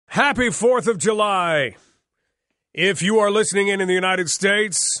Happy 4th of July. If you are listening in the United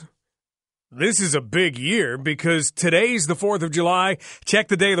States, this is a big year because today's the 4th of July. Check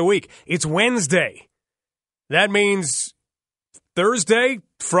the day of the week. It's Wednesday. That means Thursday,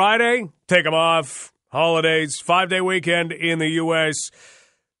 Friday, take them off. Holidays, 5-day weekend in the U.S.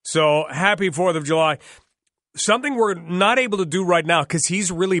 So happy 4th of July. Something we're not able to do right now because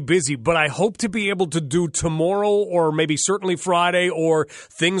he's really busy, but I hope to be able to do tomorrow or maybe certainly Friday, or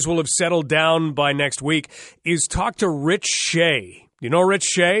things will have settled down by next week, is talk to Rich Shea. You know Rich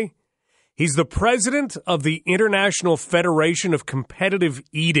Shea? He's the president of the International Federation of Competitive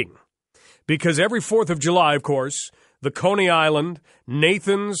Eating. Because every 4th of July, of course, the Coney Island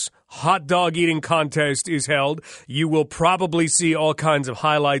Nathan's hot dog eating contest is held. You will probably see all kinds of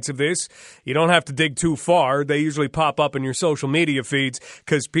highlights of this. You don't have to dig too far. They usually pop up in your social media feeds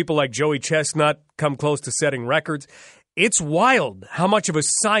because people like Joey Chestnut come close to setting records. It's wild how much of a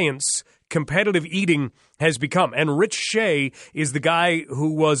science competitive eating has become. And Rich Shea is the guy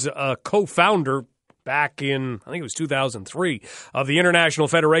who was a co-founder back in, I think it was 2003, of the International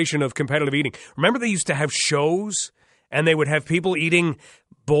Federation of Competitive Eating. Remember they used to have shows? And they would have people eating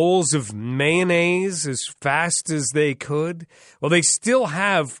bowls of mayonnaise as fast as they could. Well, they still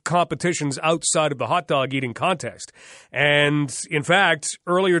have competitions outside of the hot dog eating contest. And, in fact,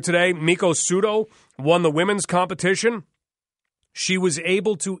 earlier today, Miko Sudo won the women's competition. She was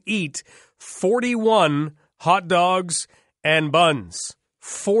able to eat 41 hot dogs and buns.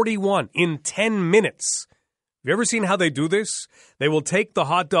 41 in 10 minutes. Have you ever seen how they do this? They will take the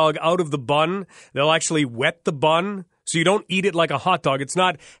hot dog out of the bun. They'll actually wet the bun. So you don't eat it like a hot dog. It's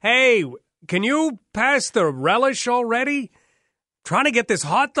not, hey, can you pass the relish already? Trying to get this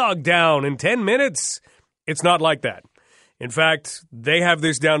hot dog down in 10 minutes. It's not like that. In fact, they have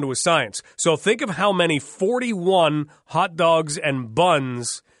this down to a science. So think of how many 41 hot dogs and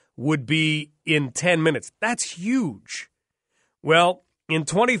buns would be in 10 minutes. That's huge. Well, in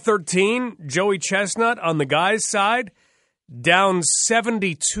 2013, Joey Chestnut on the guys' side, down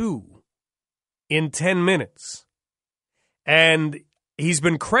 72 in 10 minutes. And he's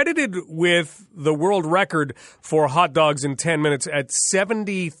been credited with the world record for hot dogs in 10 minutes at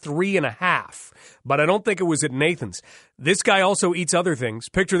 73 and a half. But I don't think it was at Nathan's. This guy also eats other things.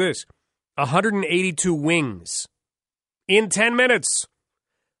 Picture this, 182 wings in 10 minutes.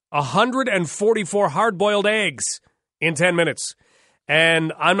 144 hard-boiled eggs in 10 minutes.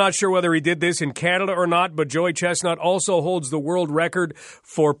 And I'm not sure whether he did this in Canada or not, but Joey Chestnut also holds the world record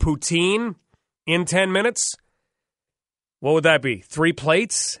for poutine in 10 minutes. What would that be? 3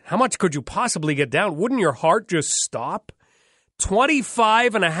 plates? How much could you possibly get down? Wouldn't your heart just stop?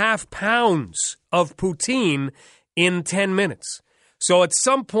 25 and a half pounds of poutine in 10 minutes. So at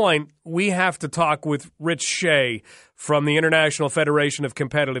some point, we have to talk with Rich Shea from the International Federation of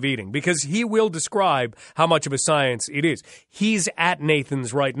Competitive Eating because he will describe how much of a science it is. He's at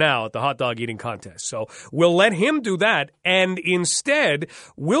Nathan's right now at the hot dog eating contest. So we'll let him do that, and instead,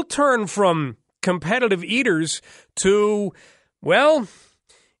 we'll turn from competitive eaters to, well,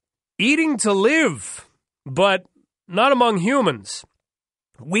 eating to live, but not among humans.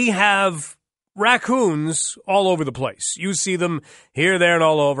 We have raccoons all over the place. You see them here, there, and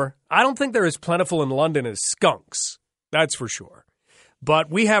all over. I don't think they're as plentiful in London as skunks. That's for sure. But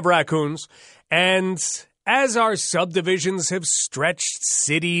we have raccoons, and as our subdivisions have stretched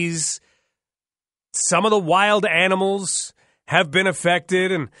cities, some of the wild animals have been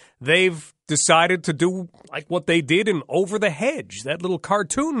affected, and they've decided to do like what they did in Over the Hedge, that little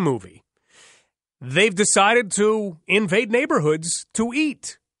cartoon movie. They've decided to invade neighborhoods to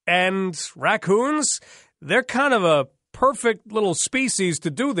eat. And raccoons, they're kind of a perfect little species to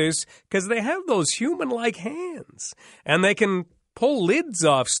do this because they have those human-like hands. And they can pull lids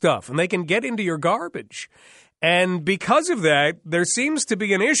off stuff, and they can get into your garbage. And because of that, there seems to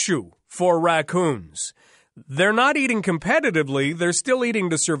be an issue for raccoons. They're not eating competitively. They're still eating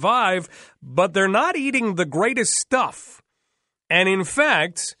to survive, but they're not eating the greatest stuff. And in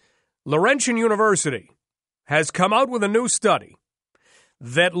fact, Laurentian University has come out with a new study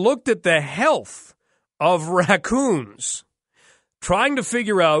that looked at the health of raccoons, trying to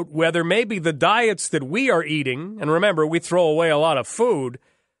figure out whether maybe the diets that we are eating, and remember, we throw away a lot of food,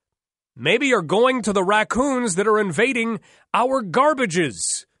 maybe are going to the raccoons that are invading our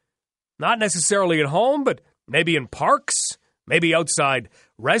garbages. Not necessarily at home, but maybe in parks, maybe outside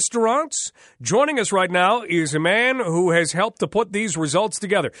restaurants. Joining us right now is a man who has helped to put these results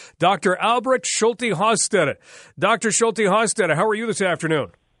together, Dr. Albrecht Schulte-Hofstede. Dr. Schulte-Hofstede, how are you this afternoon?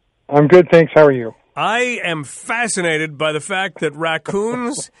 I'm good, thanks. How are you? I am fascinated by the fact that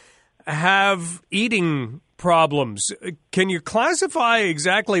raccoons have eating problems. Can you classify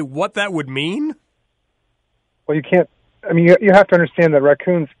exactly what that would mean? Well, you can't. I mean, you have to understand that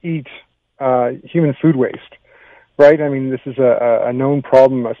raccoons eat human food waste, right? I mean, this is a known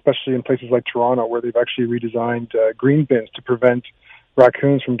problem, especially in places like Toronto, where they've actually redesigned green bins to prevent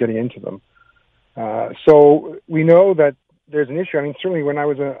raccoons from getting into them. So we know that there's an issue. I mean, certainly when I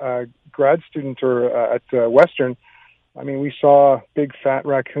was a grad student at Western, I mean, we saw big fat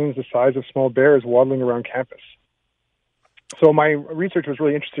raccoons the size of small bears waddling around campus. So my research was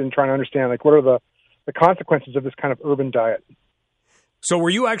really interested in trying to understand, like, what are the consequences of this kind of urban diet. So were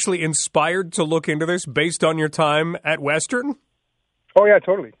you actually inspired to look into this based on your time at Western? Oh, yeah,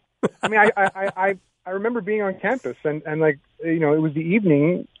 totally. I mean, I remember being on campus and like, you know, it was the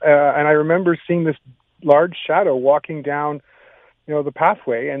evening, and I remember seeing this large shadow walking down, you know, the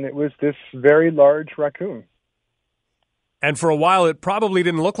pathway, and it was this very large raccoon. And for a while, it probably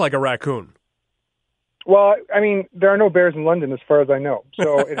didn't look like a raccoon. Well, I mean, there are no bears in London as far as I know,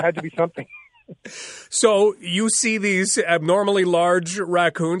 so it had to be something. So you see these abnormally large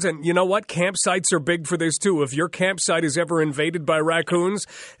raccoons, and you know what? Campsites are big for this too. If your campsite is ever invaded by raccoons,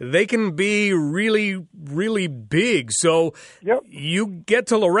 they can be really, really big. So You get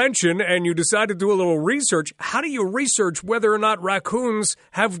to Laurentian and you decide to do a little research. How do you research whether or not raccoons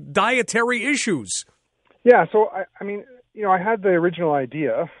have dietary issues? Yeah, so I mean, you know, I had the original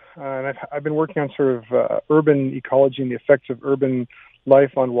idea, and I've been working on sort of urban ecology and the effects of urban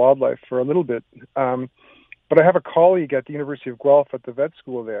life on wildlife for a little bit. But I have a colleague at the University of Guelph at the vet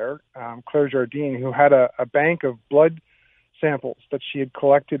school there, Claire Jardine, who had a bank of blood samples that she had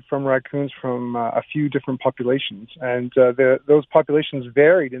collected from raccoons from a few different populations. And those populations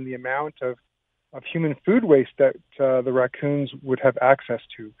varied in the amount of human food waste that the raccoons would have access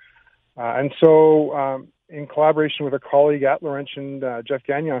to. And so in collaboration with a colleague at Laurentian, Jeff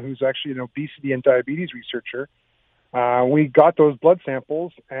Gagnon, who's actually an obesity and diabetes researcher, we got those blood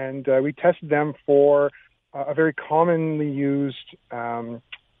samples and we tested them for a very commonly used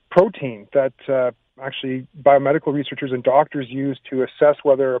protein that actually biomedical researchers and doctors use to assess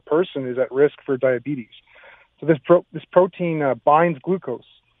whether a person is at risk for diabetes. So this protein binds glucose,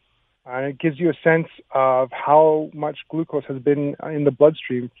 and it gives you a sense of how much glucose has been in the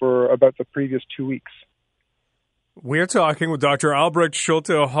bloodstream for about the previous 2 weeks. We're talking with Dr. Albrecht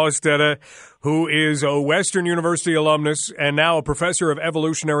Schulte-Hostetler, who is a Western University alumnus and now a professor of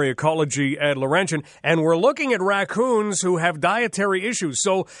evolutionary ecology at Laurentian. And we're looking at raccoons who have dietary issues.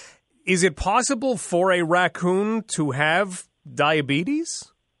 So is it possible for a raccoon to have diabetes?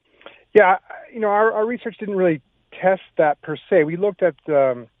 Yeah, you know, our research didn't really test that per se. We looked at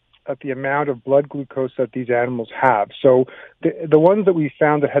the amount of blood glucose that these animals have. So the ones that we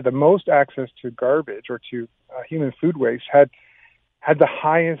found that had the most access to garbage or to human food waste had the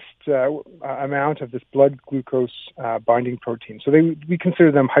highest amount of this blood glucose binding protein. So we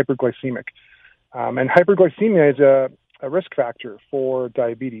consider them hyperglycemic. And hyperglycemia is a risk factor for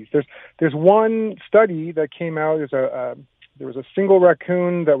diabetes. There's one study that came out. There was a single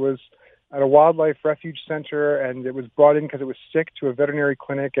raccoon that was at a wildlife refuge center, and it was brought in because it was sick to a veterinary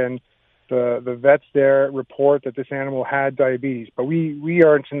clinic, and the vets there report that this animal had diabetes. But we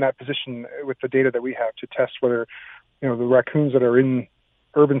aren't in that position with the data that we have to test whether, you know, the raccoons that are in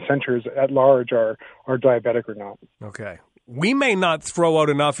urban centers at large are diabetic or not. Okay. We may not throw out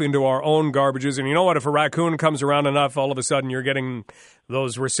enough into our own garbages. And you know what? If a raccoon comes around enough, all of a sudden you're getting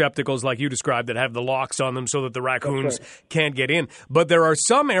those receptacles like you described that have the locks on them so that the raccoons can't get in. But there are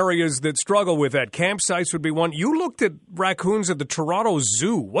some areas that struggle with that. Campsites would be one. You looked at raccoons at the Toronto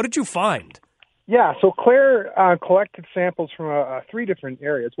Zoo. What did you find? Yeah, so Claire collected samples from 3 different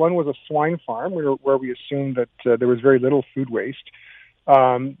areas. One was a swine farm where we assumed that there was very little food waste.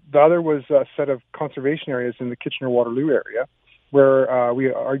 The other was a set of conservation areas in the Kitchener-Waterloo area, where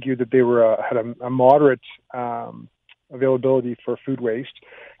we argued that they had a moderate availability for food waste.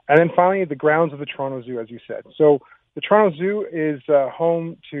 And then finally, the grounds of the Toronto Zoo, as you said. So the Toronto Zoo is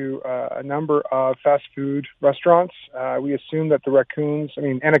home to a number of fast food restaurants. We assume that the raccoons, I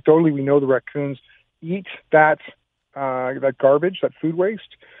mean, anecdotally, we know the raccoons eat that garbage, that food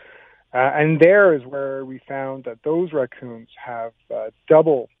waste. And there is where we found that those raccoons have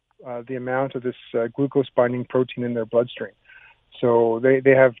double the amount of this glucose-binding protein in their bloodstream. So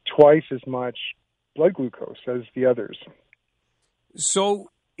they have twice as much blood glucose as the others. So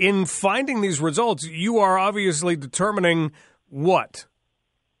in finding these results, you are obviously determining what?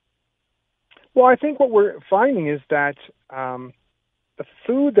 Well, I think what we're finding is that the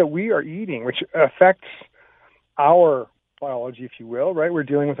food that we are eating, which affects our biology, if you will, right? We're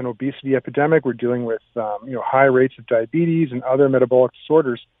dealing with an obesity epidemic. We're dealing with high rates of diabetes and other metabolic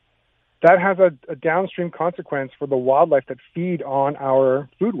disorders. that has a downstream consequence for the wildlife that feed on our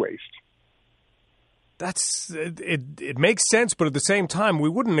food waste. It makes sense, but at the same time, we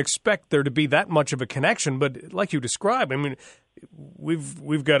wouldn't expect there to be that much of a connection. But like you described, I mean,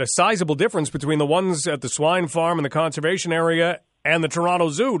 we've got a sizable difference between the ones at the swine farm and the conservation area and the Toronto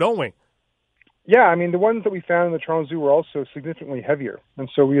Zoo, don't we? Yeah, I mean, the ones that we found in the Toronto Zoo were also significantly heavier, and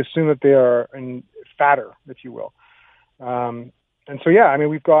so we assume that they are fatter, if you will. And so, yeah, I mean,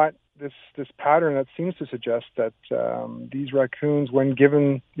 we've got this pattern that seems to suggest that these raccoons, when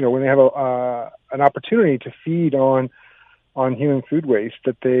given, when they have an opportunity to feed on human food waste,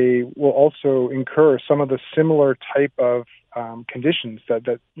 that they will also incur some of the similar type of conditions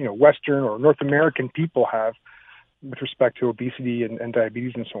that Western or North American people have with respect to obesity and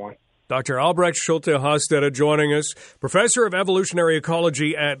diabetes and so on. Dr. Albrecht Schulte-Hofstede joining us, professor of evolutionary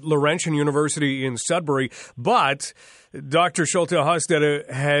ecology at Laurentian University in Sudbury. But Dr. Schulte-Hofstede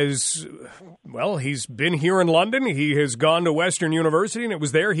he's been here in London. He has gone to Western University, and it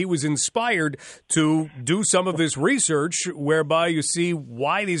was there he was inspired to do some of this research whereby you see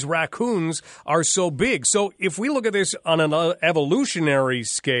why these raccoons are so big. So if we look at this on an evolutionary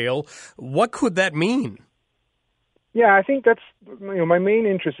scale, what could that mean? Yeah, I think that's my main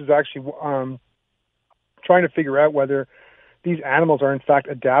interest is actually trying to figure out whether these animals are in fact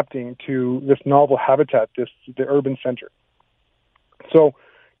adapting to this novel habitat, the urban center. So,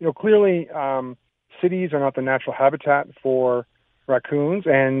 clearly cities are not the natural habitat for raccoons,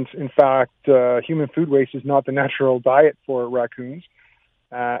 and in fact, human food waste is not the natural diet for raccoons.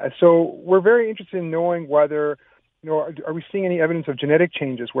 So we're very interested in knowing whether are we seeing any evidence of genetic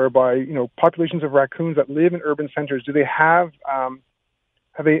changes whereby, populations of raccoons that live in urban centers, do they have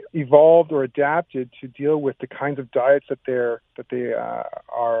they evolved or adapted to deal with the kinds of diets that they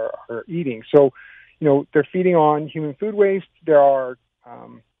are eating? So, they're feeding on human food waste. There are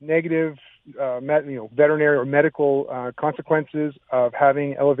negative, veterinary or medical consequences of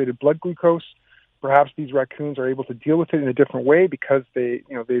having elevated blood glucose. Perhaps these raccoons are able to deal with it in a different way because they've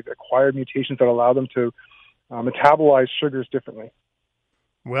acquired mutations that allow them to metabolize sugars differently.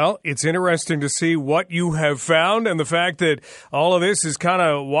 Well, it's interesting to see what you have found and the fact that all of this is kind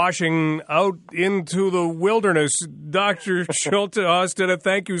of washing out into the wilderness. Dr. Schulte-Hofstede,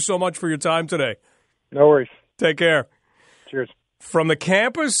 thank you so much for your time today. No worries. Take care. Cheers. From the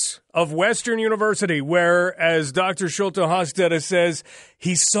campus of Western University, where, as Dr. Schulte-Hofstede says,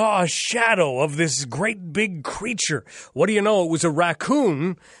 he saw a shadow of this great big creature. What do you know? It was a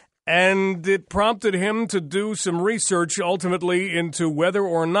raccoon. And it prompted him to do some research ultimately into whether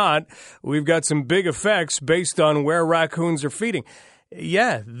or not we've got some big effects based on where raccoons are feeding.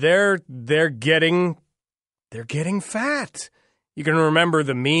 Yeah, they're getting fat. You can remember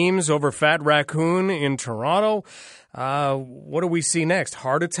the memes over fat raccoon in Toronto. What do we see next?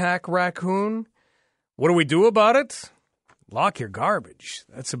 Heart attack raccoon? What do we do about it? Lock your garbage.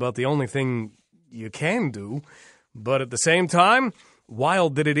 That's about the only thing you can do. But at the same time,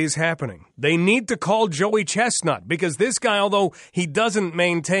 wild that it is happening. They need to call Joey Chestnut because this guy, although he doesn't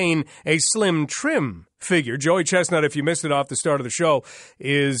maintain a slim, trim figure, Joey Chestnut, if you missed it off the start of the show,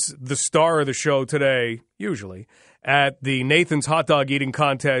 is the star of the show today, usually, at the Nathan's Hot Dog Eating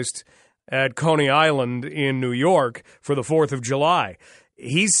Contest at Coney Island in New York for the 4th of July.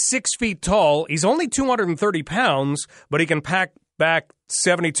 He's 6 feet tall. He's only 230 pounds, but he can pack back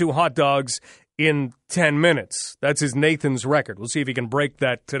 72 hot dogs in 10 minutes. That's his Nathan's record. We'll see if he can break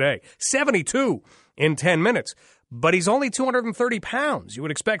that today. 72 in 10 minutes. But he's only 230 pounds. You would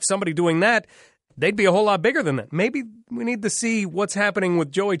expect somebody doing that, they'd be a whole lot bigger than that. Maybe we need to see what's happening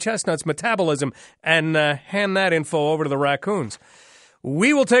with Joey Chestnut's metabolism and hand that info over to the raccoons.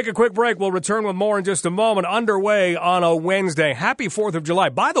 We will take a quick break. We'll return with more in just a moment. Underway on a Wednesday. Happy 4th of July.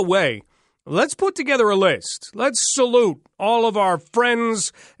 By the way, let's put together a list. Let's salute all of our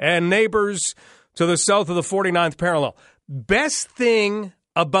friends and neighbors to the south of the 49th parallel. Best thing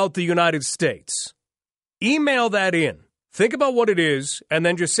about the United States. Email that in. Think about what it is, and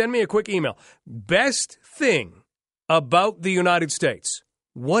then just send me a quick email. Best thing about the United States.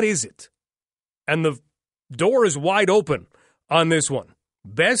 What is it? And the door is wide open on this one.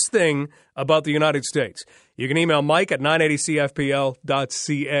 Best thing about the United States. You can email Mike at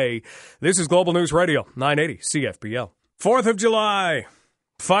 980cfpl.ca. This is Global News Radio, 980 CFPL. 4th of July.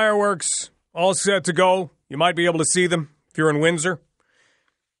 Fireworks all set to go. You might be able to see them if you're in Windsor.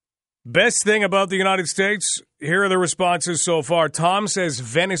 Best thing about the United States. Here are the responses so far. Tom says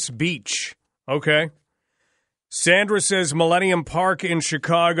Venice Beach. Okay. Sandra says Millennium Park in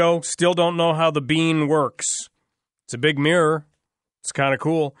Chicago. Still don't know how the bean works. It's a big mirror. It's kind of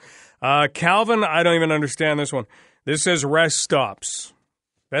cool. Calvin, I don't even understand this one. This says rest stops.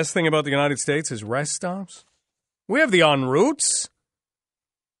 Best thing about the United States is rest stops. We have the en routes.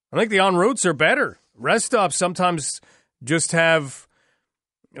 I think the en routes are better. Rest stops sometimes just have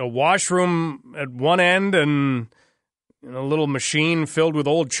a washroom at one end and a little machine filled with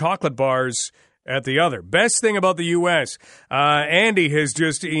old chocolate bars at the other. Best thing about the U.S. Andy has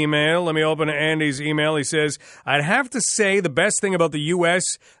just emailed. Let me open Andy's email. He says, I'd have to say the best thing about the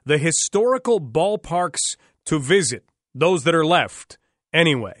U.S., the historical ballparks to visit, those that are left.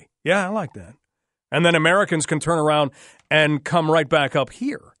 Anyway, yeah, I like that. And then Americans can turn around and come right back up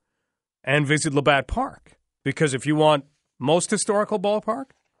here and visit Labatt Park. Because if you want most historical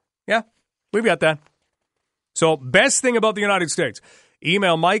ballpark, yeah, we've got that. So best thing about the United States.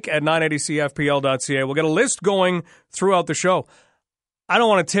 Email Mike at 980cfpl.ca. We'll get a list going throughout the show. I don't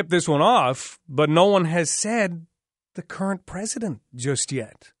want to tip this one off, but no one has said the current president just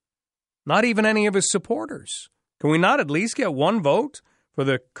yet. Not even any of his supporters. Can we not at least get one vote for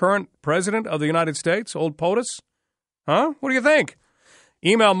the current president of the United States, old POTUS? Huh? What do you think?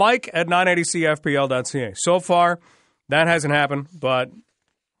 Email Mike at 980cfpl.ca. So far, that hasn't happened, but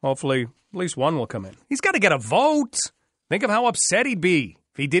hopefully at least one will come in. He's got to get a vote. Think of how upset he'd be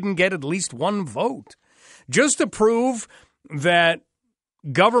if he didn't get at least one vote. Just to prove that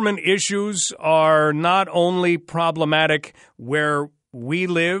government issues are not only problematic where we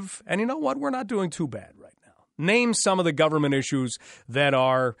live, and you know what? We're not doing too bad right now. Name some of the government issues that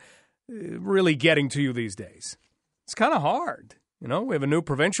are really getting to you these days. It's kind of hard. You know, we have a new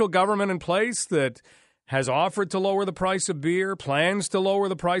provincial government in place that has offered to lower the price of beer, plans to lower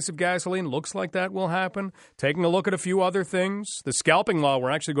the price of gasoline. Looks like that will happen. Taking a look at a few other things. The scalping law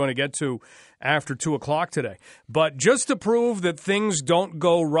we're actually going to get to after 2 o'clock today. But just to prove that things don't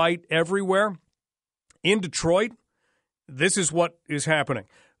go right everywhere, in Detroit, this is what is happening.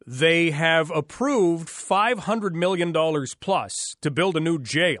 They have approved $500 million plus to build a new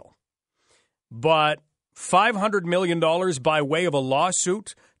jail. But $500 million by way of a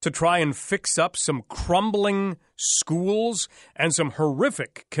lawsuit to try and fix up some crumbling schools and some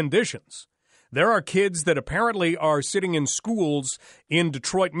horrific conditions. There are kids that apparently are sitting in schools in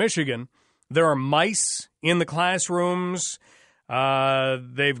Detroit, Michigan. There are mice in the classrooms.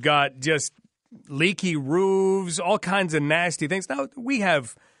 They've got just leaky roofs, all kinds of nasty things. Now, we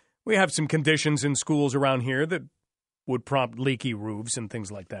have some conditions in schools around here that would prompt leaky roofs and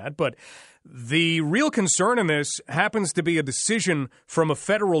things like that. But the real concern in this happens to be a decision from a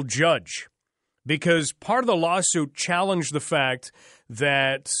federal judge, because part of the lawsuit challenged the fact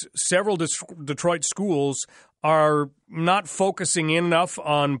that several Detroit schools are not focusing enough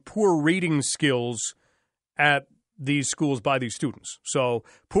on poor reading skills at these schools by these students. So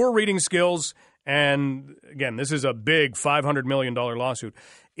poor reading skills, and again, this is a big $500 million lawsuit.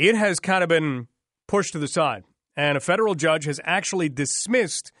 It has kind of been pushed to the side. And a federal judge has actually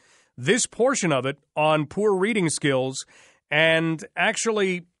dismissed this portion of it on poor reading skills and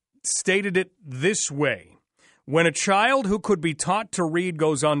actually stated it this way. When a child who could be taught to read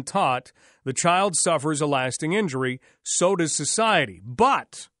goes untaught, the child suffers a lasting injury, so does society.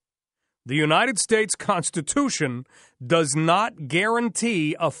 But the United States Constitution does not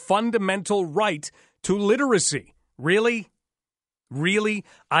guarantee a fundamental right to literacy. Really? Really?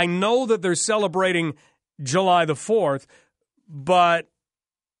 I know that they're celebrating July the 4th, but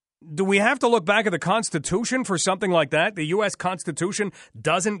do we have to look back at the Constitution for something like that? The U.S. Constitution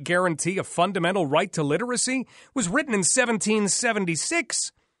doesn't guarantee a fundamental right to literacy? It was written in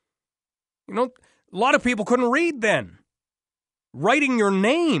 1776. You know, a lot of people couldn't read then. Writing your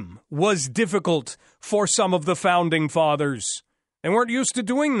name was difficult for some of the founding fathers. They weren't used to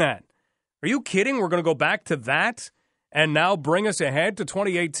doing that. Are you kidding? We're going to go back to that and now bring us ahead to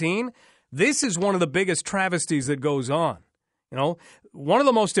 2018? This is one of the biggest travesties that goes on. You know, one of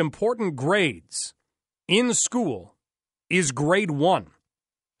the most important grades in school is grade 1,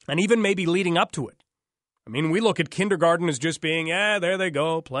 and even maybe leading up to it. I mean, we look at kindergarten as just being, there they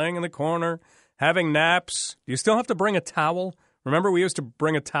go, playing in the corner, having naps. Do you still have to bring a towel? Remember, we used to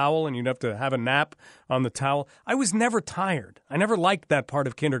bring a towel, and you'd have to have a nap on the towel. I was never tired. I never liked that part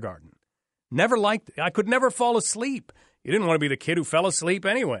of kindergarten. Never liked it. I could never fall asleep. You didn't want to be the kid who fell asleep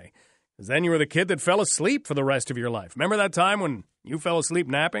anyway. Because then you were the kid that fell asleep for the rest of your life. Remember that time when you fell asleep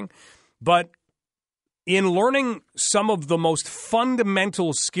napping? But in learning some of the most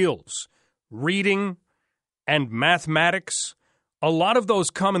fundamental skills, reading and mathematics, a lot of those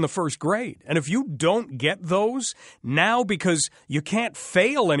come in the first grade. And if you don't get those now because you can't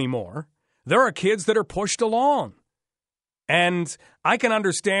fail anymore, there are kids that are pushed along. And I can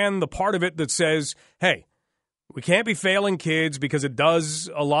understand the part of it that says, hey, we can't be failing kids because it does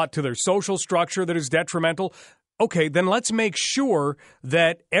a lot to their social structure that is detrimental. okay, then let's make sure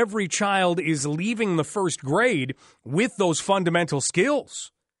that every child is leaving the first grade with those fundamental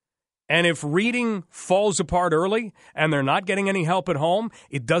skills. And if reading falls apart early and they're not getting any help at home,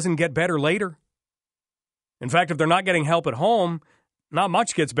 it doesn't get better later. In fact, if they're not getting help at home, not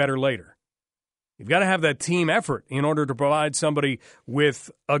much gets better later. You've got to have that team effort in order to provide somebody with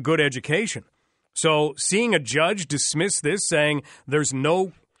a good education. So seeing a judge dismiss this, saying there's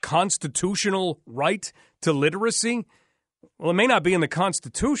no constitutional right to literacy, well, it may not be in the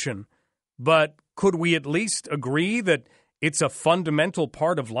Constitution, but could we at least agree that it's a fundamental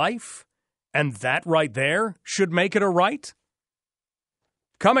part of life, and that right there should make it a right?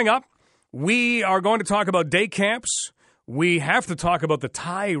 Coming up, we are going to talk about day camps. We have to talk about the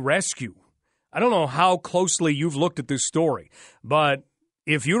Thai rescue. I don't know how closely you've looked at this story, but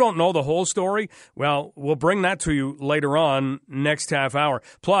if you don't know the whole story, well, we'll bring that to you later on next half hour.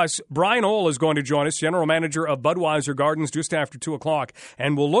 Plus, Brian Ohl is going to join us, General Manager of Budweiser Gardens, just after 2 o'clock,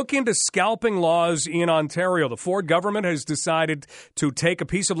 and we'll look into scalping laws in Ontario. The Ford government has decided to take a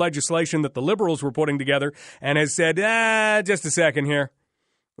piece of legislation that the Liberals were putting together and has said, just a second here.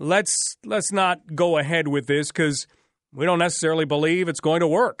 Let's not go ahead with this because we don't necessarily believe it's going to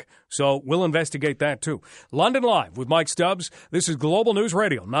work. So we'll investigate that too. London Live with Mike Stubbs. This is Global News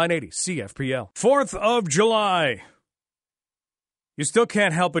Radio, 980 CFPL. 4th of July. You still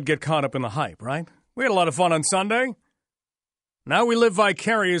can't help but get caught up in the hype, right? We had a lot of fun on Sunday. Now we live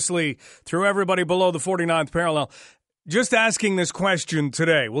vicariously through everybody below the 49th parallel. Just asking this question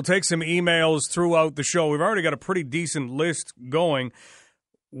today. We'll take some emails throughout the show. We've already got a pretty decent list going.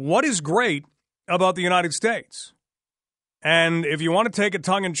 What is great about the United States? And if you want to take it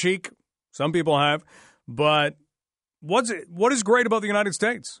tongue-in-cheek, some people have, but what is great about the United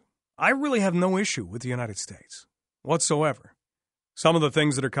States? I really have no issue with the United States whatsoever. Some of the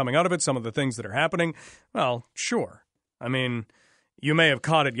things that are coming out of it, some of the things that are happening, well, sure. I mean, you may have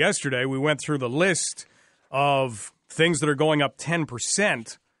caught it yesterday. We went through the list of things that are going up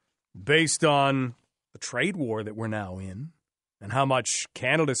 10% based on the trade war that we're now in and how much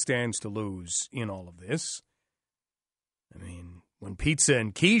Canada stands to lose in all of this. I mean, when pizza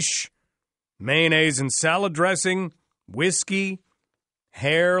and quiche, mayonnaise and salad dressing, whiskey,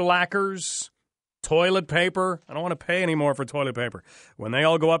 hair lacquers, toilet paper. I don't want to pay any more for toilet paper. When they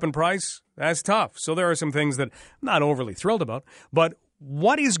all go up in price, that's tough. So there are some things that I'm not overly thrilled about. But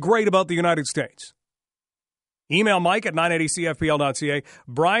what is great about the United States? Email Mike at 980cfpl.ca.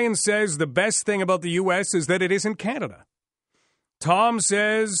 Brian says the best thing about the U.S. is that it isn't Canada. Tom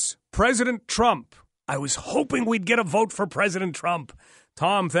says President Trump. I was hoping we'd get a vote for President Trump.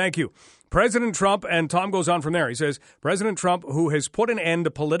 Tom, thank you. President Trump, and Tom goes on from there. He says, President Trump, who has put an end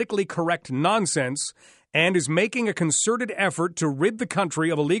to politically correct nonsense and is making a concerted effort to rid the country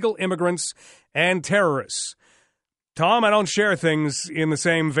of illegal immigrants and terrorists. Tom, I don't share things in the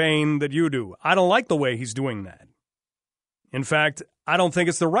same vein that you do. I don't like the way he's doing that. In fact, I don't think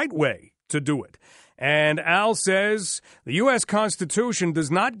it's the right way to do it. And Al says, the U.S. Constitution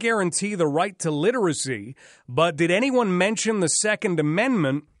does not guarantee the right to literacy, but did anyone mention the Second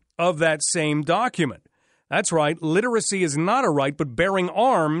Amendment of that same document? That's right, literacy is not a right, but bearing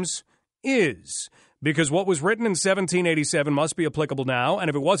arms is. Because what was written in 1787 must be applicable now, and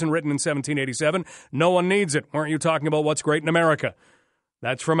if it wasn't written in 1787, no one needs it. Weren't you talking about what's great in America?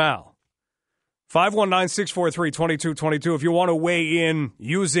 That's from Al. 519-643-2222 if you want to weigh in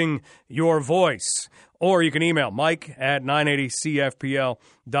using your voice. Or you can email Mike at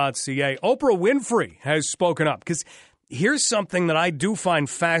 980cfpl.ca. Oprah Winfrey has spoken up because here's something that I do find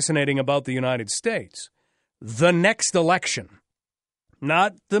fascinating about the United States. The next election,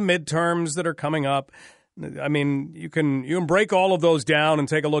 not the midterms that are coming up. I mean, you can break all of those down and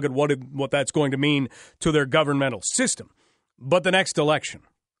take a look at what that's going to mean to their governmental system. But the next election.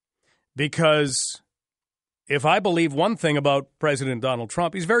 Because if I believe one thing about President Donald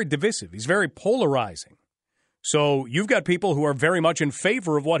Trump, he's very divisive. He's very polarizing. So you've got people who are very much in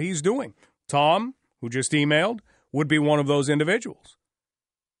favor of what he's doing. Tom, who just emailed, would be one of those individuals.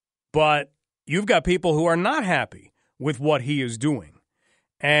 But you've got people who are not happy with what he is doing.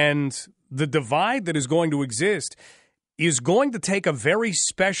 And the divide that is going to exist is going to take a very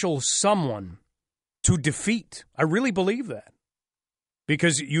special someone to defeat. I really believe that.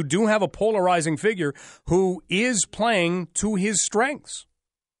 Because you do have a polarizing figure who is playing to his strengths.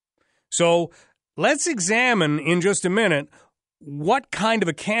 So let's examine in just a minute what kind of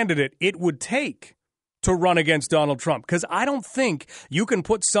a candidate it would take to run against Donald Trump. Because I don't think you can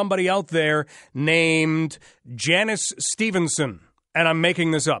put somebody out there named Janice Stevenson. And I'm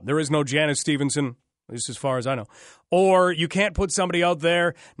making this up. There is no Janice Stevenson, at least as far as I know. Or you can't put somebody out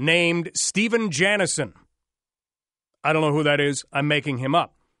there named Stephen Janison. I don't know who that is. I'm making him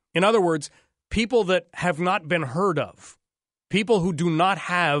up. In other words, people that have not been heard of, people who do not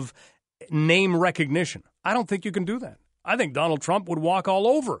have name recognition. I don't think you can do that. I think Donald Trump would walk all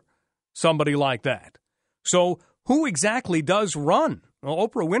over somebody like that. So who exactly does run? Well,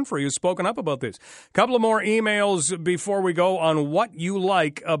 Oprah Winfrey has spoken up about this. A couple of more emails before we go on what you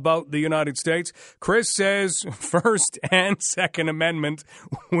like about the United States. Chris says First and Second Amendment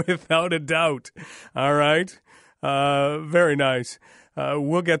without a doubt. All right. Very nice.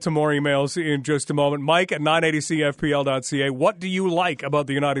 We'll get to more emails in just a moment. Mike at 980cfpl.ca. What do you like about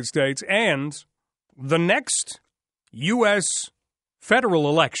the United States and the next U.S. federal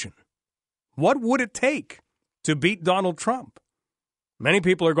election? What would it take to beat Donald Trump? Many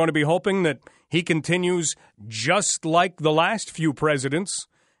people are going to be hoping that he continues just like the last few presidents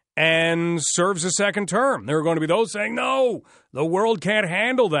and serves a second term. There are going to be those saying, no, the world can't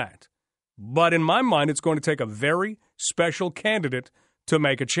handle that. But in my mind, it's going to take a very special candidate to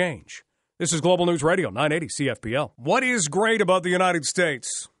make a change. This is Global News Radio, 980 CFPL. What is great about the United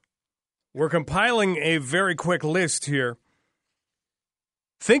States? We're compiling a very quick list here.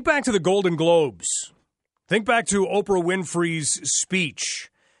 Think back to the Golden Globes. Think back to Oprah Winfrey's speech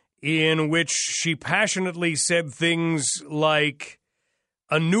in which she passionately said things like,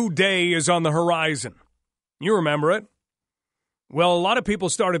 a new day is on the horizon. You remember it? Well, a lot of people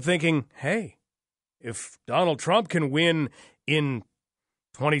started thinking, hey, if Donald Trump can win in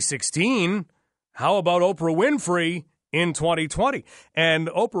 2016, how about Oprah Winfrey in 2020? And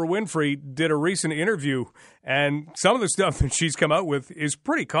Oprah Winfrey did a recent interview, and some of the stuff that she's come out with is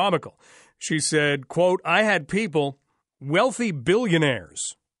pretty comical. She said, quote, I had people, wealthy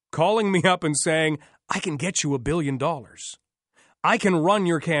billionaires, calling me up and saying, I can get you $1 billion. I can run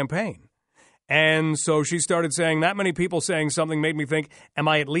your campaign. And so she started saying that many people saying something made me think, am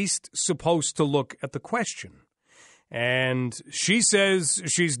I at least supposed to look at the question? And she says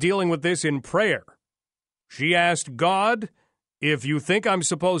she's dealing with this in prayer. She asked God, if you think I'm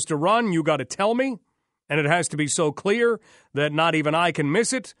supposed to run, you got to tell me. And it has to be so clear that not even I can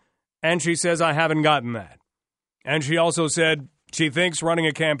miss it. And she says, I haven't gotten that. And she also said she thinks running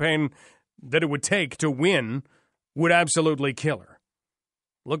a campaign that it would take to win would absolutely kill her.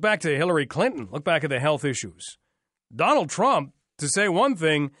 Look back to Hillary Clinton. Look back at the health issues. Donald Trump, to say one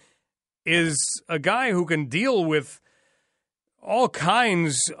thing, is a guy who can deal with all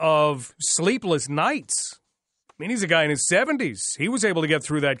kinds of sleepless nights. I mean, he's a guy in his 70s. He was able to get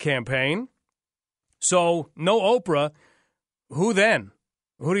through that campaign. So, no Oprah. Who then?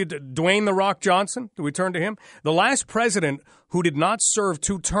 Dwayne The Rock Johnson? Do we turn to him? The last president who did not serve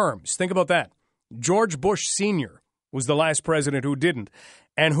 2 terms. Think about that. George Bush Sr. was the last president who didn't.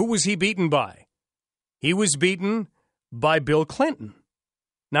 And who was he beaten by? He was beaten by Bill Clinton.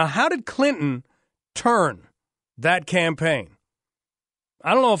 Now, how did Clinton turn that campaign?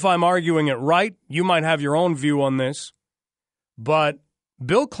 I don't know if I'm arguing it right. You might have your own view on this. But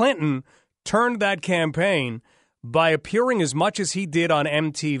Bill Clinton turned that campaign by appearing as much as he did on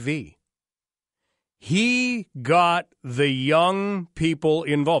MTV. He got the young people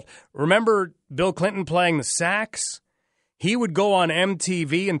involved. Remember Bill Clinton playing the sax? He would go on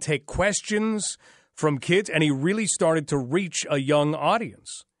MTV and take questions from kids, and he really started to reach a young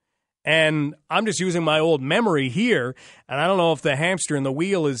audience. And I'm just using my old memory here, and I don't know if the hamster in the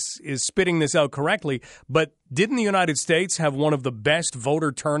wheel is spitting this out correctly, but didn't the United States have one of the best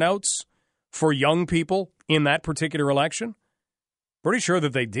voter turnouts for young people in that particular election? Pretty sure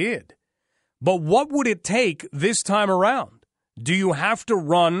that they did. But what would it take this time around? Do you have to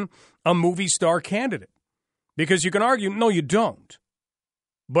run a movie star candidate? Because you can argue, no, you don't.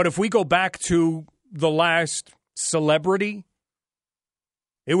 But if we go back to the last celebrity,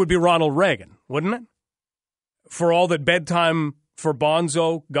 it would be Ronald Reagan, wouldn't it? For all that Bedtime for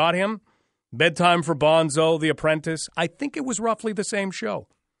Bonzo got him, Bedtime for Bonzo, The Apprentice, I think it was roughly the same show.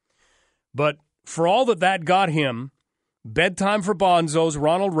 But for all that that got him, Bedtime for Bonzo's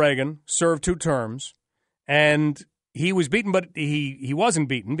Ronald Reagan served 2 terms, and he was beaten, but he wasn't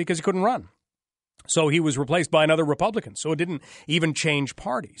beaten because he couldn't run. So he was replaced by another Republican, so it didn't even change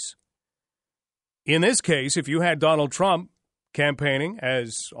parties. In this case, if you had Donald Trump campaigning,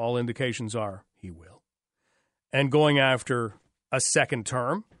 as all indications are he will, and going after a second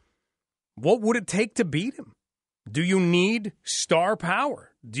term, what would it take to beat him? Do you need star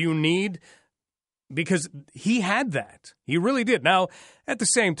power? Do you need... Because he had that. He really did. Now, at the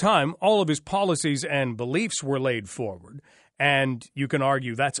same time, all of his policies and beliefs were laid forward, and you can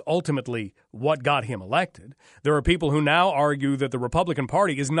argue that's ultimately what got him elected. There are people who now argue that the Republican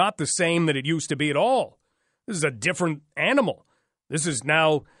Party is not the same that it used to be at all. This is a different animal. This is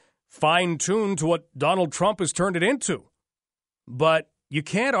now fine-tuned to what Donald Trump has turned it into. But you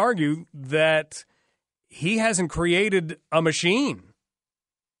can't argue that he hasn't created a machine.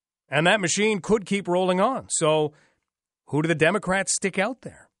 And that machine could keep rolling on. So who do the Democrats stick out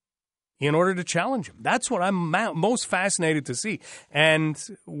there in order to challenge him? That's what I'm most fascinated to see. And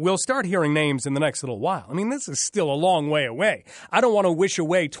we'll start hearing names in the next little while. I mean, this is still a long way away. I don't want to wish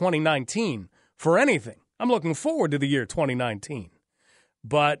away 2019 for anything. I'm looking forward to the year 2019.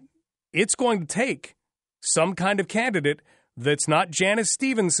 But it's going to take some kind of candidate that's not Janice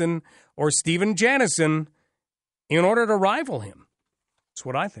Stevenson or Stephen Janison in order to rival him. That's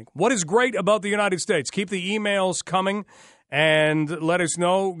what I think. What is great about the United States? Keep the emails coming and let us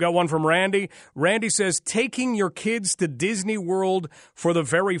know. Got one from Randy. Randy says, taking your kids to Disney World for the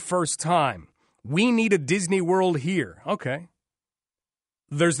very first time. We need a Disney World here. Okay.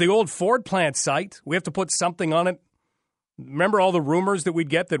 There's the old Ford plant site. We have to put something on it. Remember all the rumors that we'd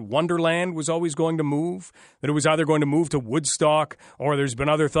get that Wonderland was always going to move? That it was either going to move to Woodstock, or there's been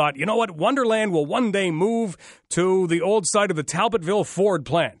other thought, you know what, Wonderland will one day move to the old site of the Talbotville Ford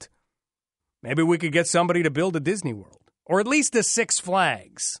plant. Maybe we could get somebody to build a Disney World, or at least a Six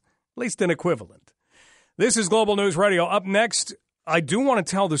Flags, at least an equivalent. This is Global News Radio. Up next, I do want to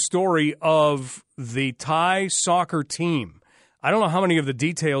tell the story of the Thai soccer team. I don't know how many of the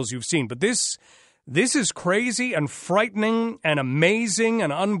details you've seen, but this is crazy and frightening and amazing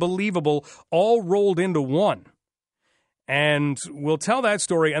and unbelievable, all rolled into one. And we'll tell that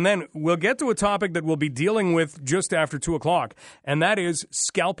story, and then we'll get to a topic that we'll be dealing with just after 2 o'clock, and that is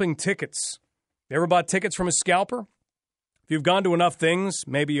scalping tickets. You ever bought tickets from a scalper? If you've gone to enough things,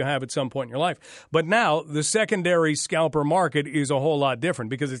 maybe you have at some point in your life. But now the secondary scalper market is a whole lot different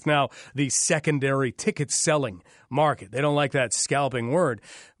because it's now the secondary ticket selling market. They don't like that scalping word.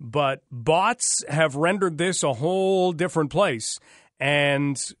 But bots have rendered this a whole different place.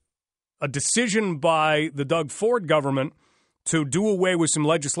 And a decision by the Doug Ford government to do away with some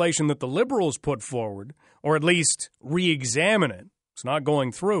legislation that the Liberals put forward, or at least re-examine it, it's not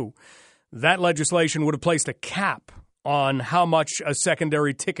going through, that legislation would have placed a cap on how much a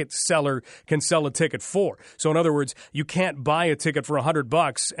secondary ticket seller can sell a ticket for. So in other words, you can't buy a ticket for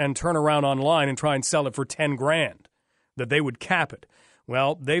 $100 and turn around online and try and sell it for $10,000, that they would cap it.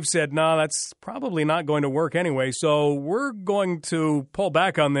 Well, they've said, no, that's probably not going to work anyway, so we're going to pull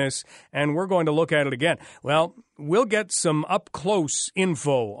back on this and we're going to look at it again. Well, we'll get some up-close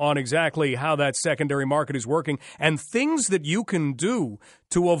info on exactly how that secondary market is working and things that you can do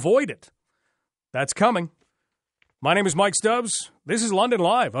to avoid it. That's coming. My name is Mike Stubbs. This is London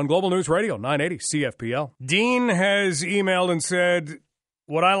Live on Global News Radio, 980 CFPL. Dean has emailed and said,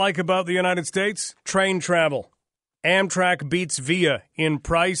 what I like about the United States, train travel. Amtrak beats Via in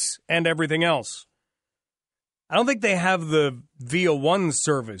price and everything else. I don't think they have the Via One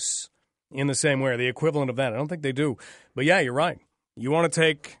service in the same way, or the equivalent of that. I don't think they do. But yeah, you're right. You want to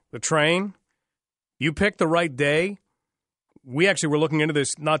take the train, you pick the right day. We actually were looking into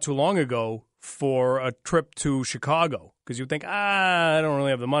this not too long ago for a trip to Chicago, because you think, I don't really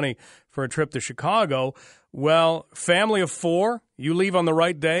have the money for a trip to Chicago. Well, family of 4, you leave on the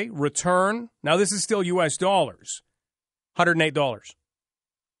right day, return. Now, this is still U.S. dollars, $108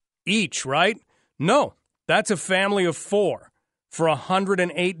 each, right? No, that's a family of 4 for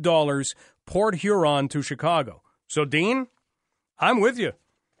 $108, Port Huron to Chicago. So, Dean, I'm with you.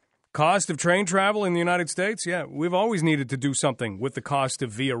 Cost of train travel in the United States? Yeah, we've always needed to do something with the cost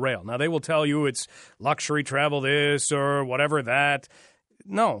of Via Rail. Now, they will tell you it's luxury travel this or whatever that.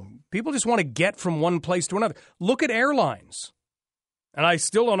 No, people just want to get from one place to another. Look at airlines. And I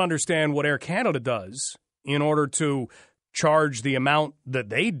still don't understand what Air Canada does in order to charge the amount that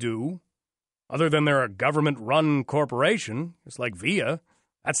they do, other than they're a government-run corporation. It's like Via.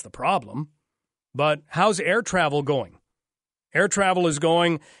 That's the problem. But how's air travel going? Air travel is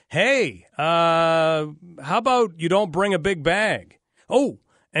going, hey, how about you don't bring a big bag? Oh,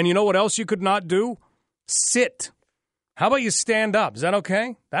 and you know what else you could not do? Sit. How about you stand up? Is that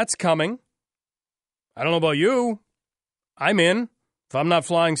okay? That's coming. I don't know about you. I'm in. If I'm not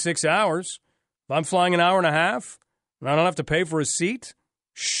flying 6 hours, if I'm flying an hour and a half, and I don't have to pay for a seat,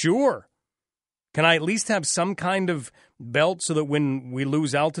 sure. Can I at least have some kind of belt so that when we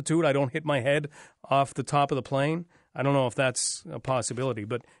lose altitude, I don't hit my head off the top of the plane? I don't know if that's a possibility,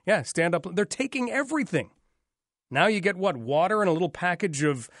 but yeah, stand up. They're taking everything. Now you get what? Water and a little package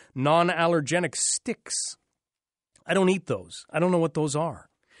of non-allergenic sticks. I don't eat those. I don't know what those are.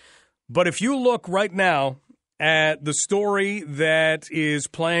 But if you look right now at the story that is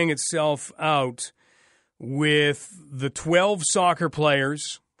playing itself out with the 12 soccer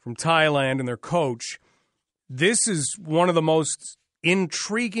players from Thailand and their coach, this is one of the most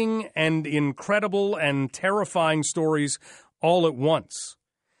intriguing and incredible and terrifying stories all at once.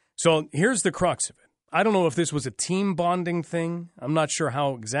 So here's the crux of it. I don't know if this was a team bonding thing. I'm not sure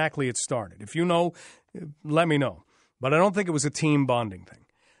how exactly it started. If you know, let me know. But I don't think it was a team bonding thing.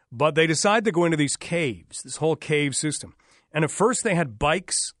 But they decided to go into these caves, this whole cave system. And at first they had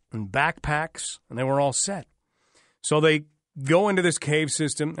bikes and backpacks, and they were all set. So they go into this cave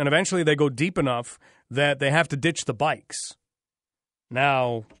system, and eventually they go deep enough that they have to ditch the bikes.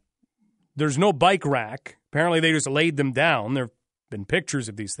 Now, there's no bike rack. Apparently they just laid them down. There have been pictures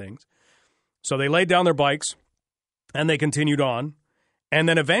of these things. So they laid down their bikes, and they continued on. And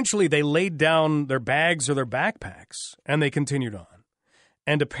then eventually they laid down their bags or their backpacks, and they continued on.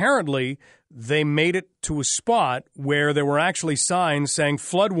 And apparently they made it to a spot where there were actually signs saying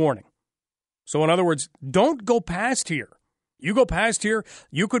flood warning. So in other words, don't go past here. You go past here,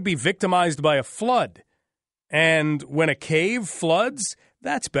 you could be victimized by a flood. And when a cave floods,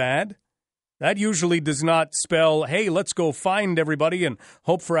 that's bad. That usually does not spell, hey, let's go find everybody and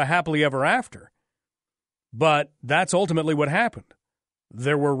hope for a happily ever after. But that's ultimately what happened.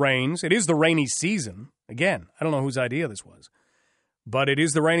 There were rains. It is the rainy season. Again, I don't know whose idea this was. But it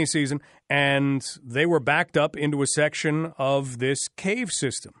is the rainy season, and they were backed up into a section of this cave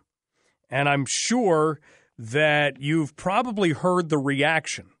system. And I'm sure that you've probably heard the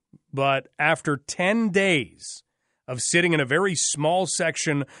reaction, but after 10 days of sitting in a very small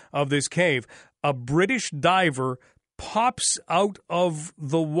section of this cave, a British diver pops out of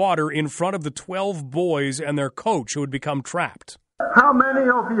the water in front of the 12 boys and their coach who had become trapped. How many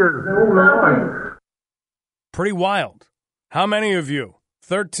of you? Pretty wild. How many of you?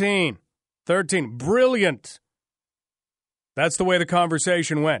 13. 13. Brilliant. That's the way the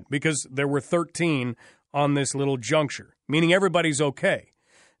conversation went, because there were 13 on this little juncture, meaning everybody's okay.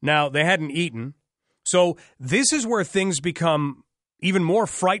 Now, they hadn't eaten. So this is where things become even more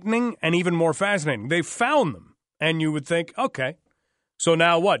frightening and even more fascinating. They found them, and you would think, okay, so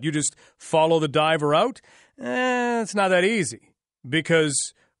now what? You just follow the diver out? It's not that easy,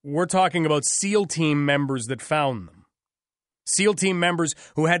 because we're talking about SEAL team members that found them. SEAL team members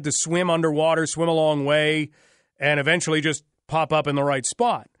who had to swim underwater, swim a long way, and eventually just pop up in the right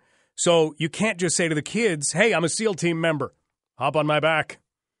spot. So you can't just say to the kids, hey, I'm a SEAL team member. Hop on my back.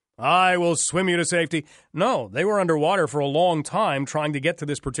 I will swim you to safety. No, they were underwater for a long time trying to get to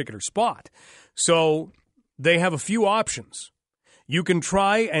this particular spot. So they have a few options. You can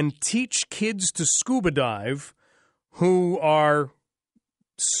try and teach kids to scuba dive who are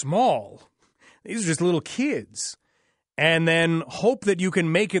small. These are just little kids. And then hope that you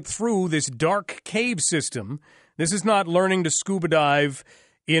can make it through this dark cave system. This is not learning to scuba dive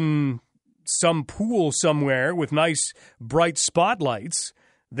in some pool somewhere with nice bright spotlights.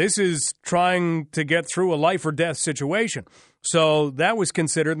 This is trying to get through a life or death situation. So that was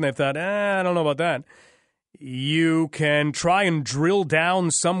considered, and they thought, I don't know about that. You can try and drill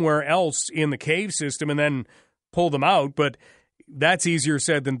down somewhere else in the cave system and then pull them out, but that's easier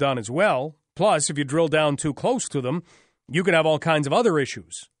said than done as well. Plus, if you drill down too close to them, you can have all kinds of other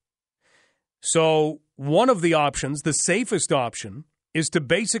issues. So one of the options, the safest option, is to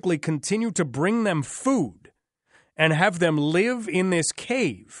basically continue to bring them food and have them live in this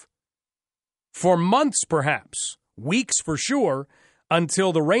cave for months, perhaps, weeks for sure,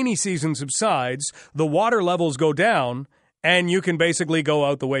 until the rainy season subsides, the water levels go down, and you can basically go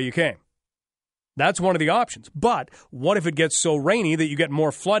out the way you came. That's one of the options. But what if it gets so rainy that you get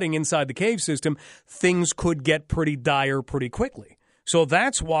more flooding inside the cave system? Things could get pretty dire pretty quickly. So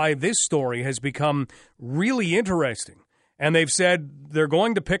that's why this story has become really interesting. And they've said they're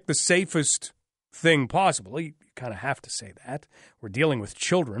going to pick the safest thing possible. You kind of have to say that. We're dealing with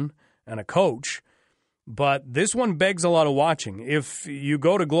children and a coach. But this one begs a lot of watching. If you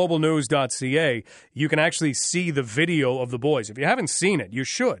go to globalnews.ca, you can actually see the video of the boys. If you haven't seen it, you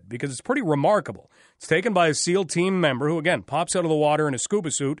should, because it's pretty remarkable. It's taken by a SEAL team member who, again, pops out of the water in a scuba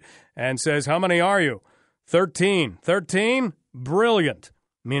suit and says, how many are you? 13. 13? Brilliant.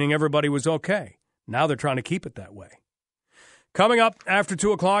 Meaning everybody was okay. Now they're trying to keep it that way. Coming up after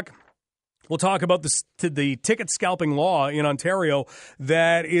 2 o'clock, we'll talk about the ticket scalping law in Ontario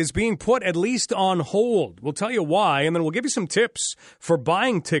that is being put at least on hold. We'll tell you why, and then we'll give you some tips for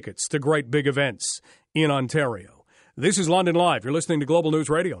buying tickets to great big events in Ontario. This is London Live. You're listening to Global News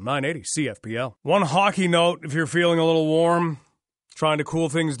Radio, 980 CFPL. One hockey note, if you're feeling a little warm, trying to cool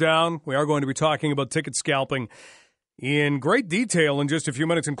things down, we are going to be talking about ticket scalping in great detail in just a few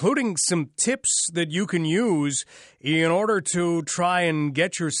minutes, including some tips that you can use in order to try and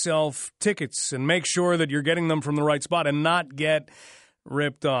get yourself tickets and make sure that you're getting them from the right spot and not get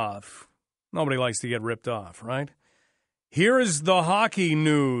ripped off. Nobody likes to get ripped off, right? Here is the hockey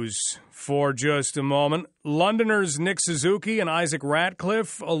news for just a moment. Londoners Nick Suzuki and Isaac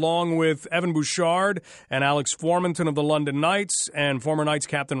Ratcliffe, along with Evan Bouchard and Alex Formanton of the London Knights and former Knights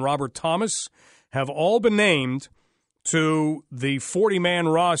captain Robert Thomas, have all been named to the 40-man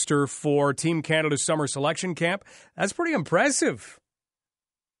roster for Team Canada's summer selection camp. That's pretty impressive.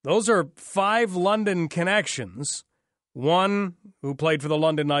 Those are 5 London connections. One who played for the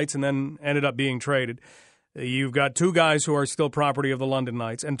London Knights and then ended up being traded. You've got 2 guys who are still property of the London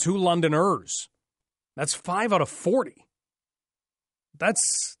Knights and 2 Londoners. That's 5 out of 40.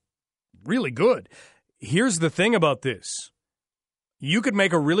 That's really good. Here's the thing about this. You could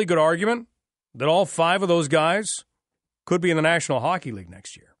make a really good argument that all 5 of those guys could be in the National Hockey League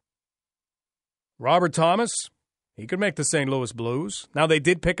next year. Robert Thomas, he could make the St. Louis Blues. Now, they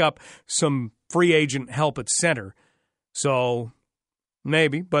did pick up some free agent help at center, so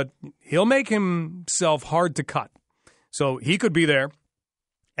maybe, but he'll make himself hard to cut. So he could be there.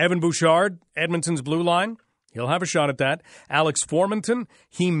 Evan Bouchard, Edmonton's blue line, he'll have a shot at that. Alex Formanton,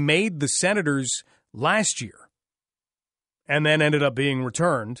 he made the Senators last year and then ended up being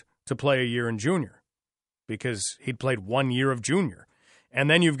returned to play a year in junior because he'd played 1 year of junior.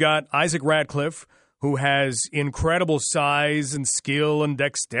 And then you've got Isaac Ratcliffe, who has incredible size and skill and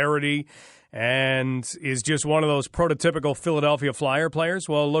dexterity and is just one of those prototypical Philadelphia Flyer players.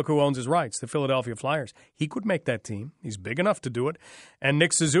 Well, look who owns his rights, the Philadelphia Flyers. He could make that team. He's big enough to do it. And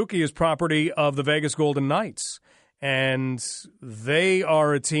Nick Suzuki is property of the Vegas Golden Knights. And they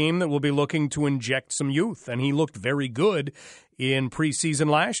are a team that will be looking to inject some youth. And he looked very good in preseason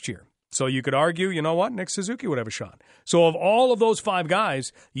last year. So you could argue, you know what, Nick Suzuki would have a shot. So of all of those 5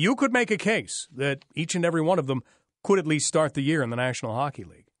 guys, you could make a case that each and every one of them could at least start the year in the National Hockey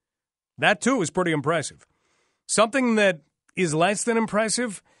League. That, too, is pretty impressive. Something that is less than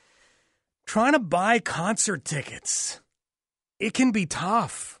impressive, trying to buy concert tickets. It can be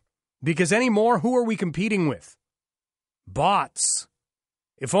tough because anymore, who are we competing with? Bots.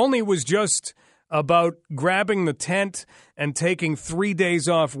 If only it was just about grabbing the tent and taking 3 days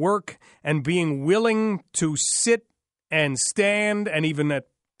off work and being willing to sit and stand and even at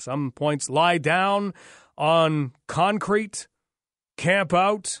some points lie down on concrete, camp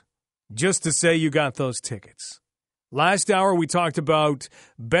out, just to say you got those tickets. Last hour, we talked about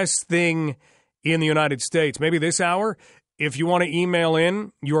best thing in the United States. Maybe this hour, if you want to email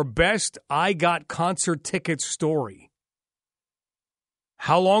in your best I got concert ticket story.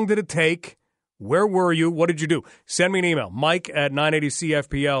 How long did it take? Where were you? What did you do? Send me an email,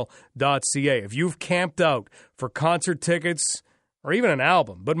 mike@980cfpl.ca. If you've camped out for concert tickets or even an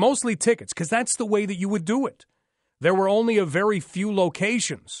album, but mostly tickets, because that's the way that you would do it. There were only a very few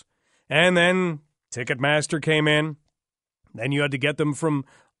locations. And then Ticketmaster came in. Then you had to get them from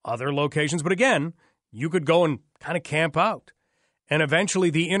other locations. But again, you could go and kind of camp out. And eventually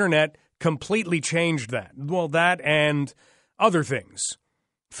the internet completely changed that. Well, that and other things.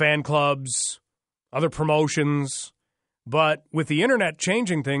 Fan clubs, other promotions. But with the internet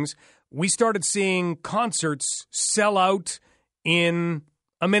changing things, we started seeing concerts sell out in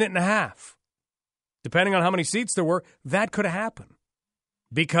a minute and a half. Depending on how many seats there were, that could happen.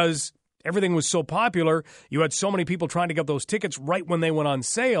 Because everything was so popular, you had so many people trying to get those tickets right when they went on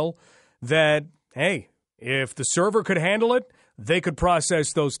sale that, hey, if the server could handle it, they could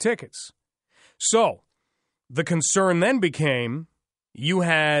process those tickets. So the concern then became you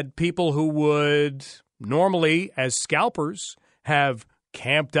had people who would normally, as scalpers, have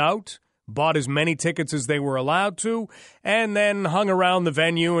camped out, bought as many tickets as they were allowed to, and then hung around the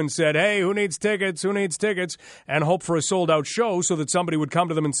venue and said, hey, who needs tickets, and hope for a sold-out show so that somebody would come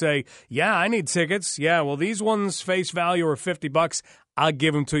to them and say, yeah, I need tickets. Yeah, well, these ones face value are $50. I'll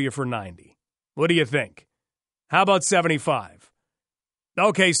give them to you for $90. What do you think? How about $75?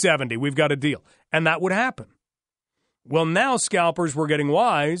 Okay, $70. We've got a deal. And that would happen. Well, now scalpers were getting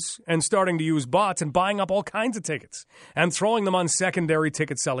wise and starting to use bots and buying up all kinds of tickets and throwing them on secondary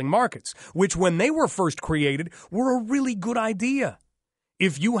ticket-selling markets, which when they were first created were a really good idea.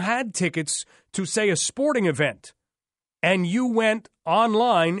 If you had tickets to, say, a sporting event and you went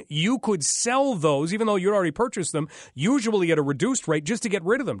online, you could sell those, even though you'd already purchased them, usually at a reduced rate just to get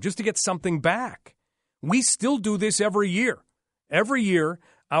rid of them, just to get something back. We still do this every year. Every year,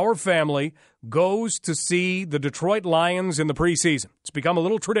 our family goes to see the Detroit Lions in the preseason. It's become a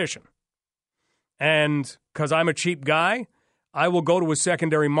little tradition. And because I'm a cheap guy, I will go to a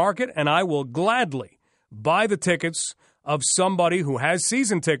secondary market and I will gladly buy the tickets of somebody who has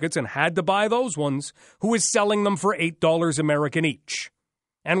season tickets and had to buy those ones, who is selling them for $8 American each.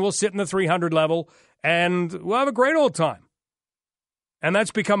 And we'll sit in the 300 level and we'll have a great old time. And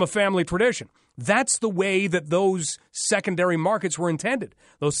that's become a family tradition. That's the way that those secondary markets were intended,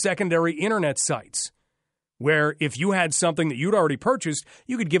 those secondary internet sites, where if you had something that you'd already purchased,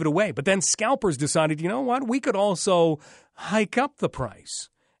 you could give it away. But then scalpers decided, you know what, we could also hike up the price.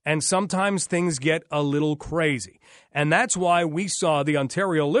 And sometimes things get a little crazy. And that's why we saw the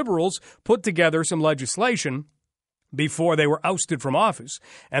Ontario Liberals put together some legislation before they were ousted from office.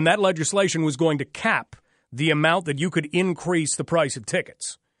 And that legislation was going to cap the amount that you could increase the price of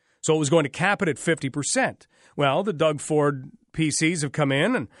tickets. So it was going to cap it at 50%. Well, the Doug Ford PCs have come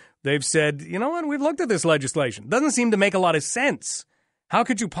in and they've said, you know what, we've looked at this legislation. Doesn't seem to make a lot of sense. How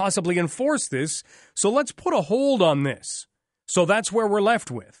could you possibly enforce this? So let's put a hold on this. So that's where we're left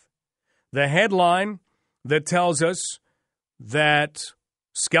with the headline that tells us that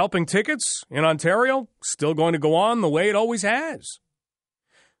scalping tickets in Ontario still going to go on the way it always has.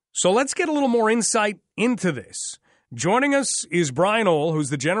 So let's get a little more insight into this. Joining us is Brian Ohl, who's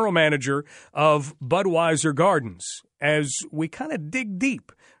the general manager of Budweiser Gardens, as we kind of dig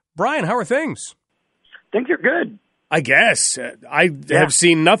deep. Brian, how are things? Things are good. I guess. I have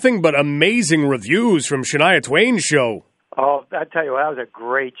seen nothing but amazing reviews from Shania Twain's show. Oh, I tell you what, that was a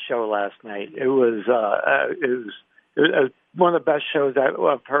great show last night. It was one of the best shows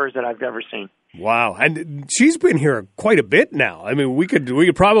of hers that I've ever seen. Wow, and she's been here quite a bit now. I mean, we could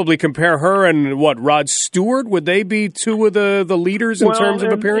probably compare her and Rod Stewart. Would they be two of the leaders in terms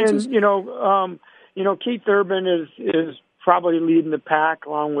of appearances? And, Keith Urban is probably leading the pack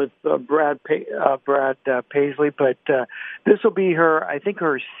along with Brad Paisley. But this will be her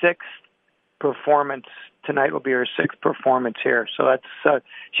sixth performance. Tonight will be her sixth performance here. So that's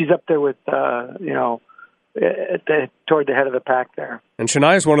she's up there with toward the head of the pack there. And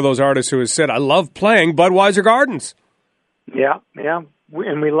Shania is one of those artists who has said, I love playing Budweiser Gardens. Yeah.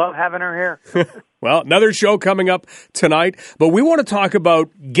 And we love having her here. Well, another show coming up tonight, but we want to talk about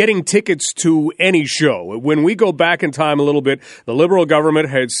getting tickets to any show. When we go back in time a little bit, the Liberal government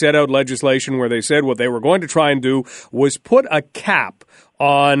had set out legislation where they said what they were going to try and do was put a cap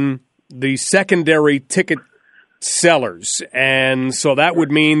on the secondary ticket sellers. And so that would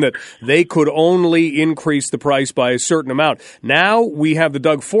mean that they could only increase the price by a certain amount. Now we have the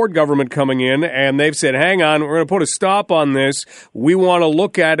Doug Ford government coming in, and they've said, hang on, we're going to put a stop on this. We want to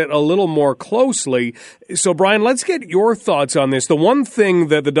look at it a little more closely. So, Brian, let's get your thoughts on this. The one thing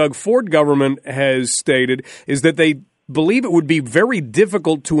that the Doug Ford government has stated is that they believe it would be very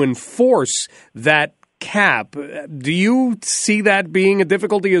difficult to enforce that cap. Do you see that being a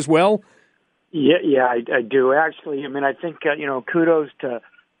difficulty as well? Yeah, I do actually. I mean, I think kudos to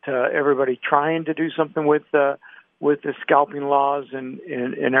everybody trying to do something with the scalping laws and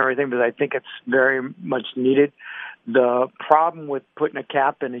everything, but I think it's very much needed. The problem with putting a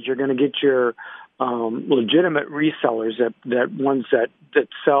cap in is you're going to get your legitimate resellers that ones that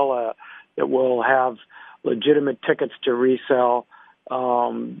sell that will have legitimate tickets to resell.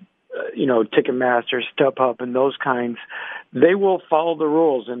 Ticketmaster, StubHub, and those kinds. They will follow the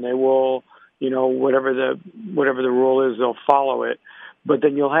rules, and they will. Whatever the rule is, they'll follow it. But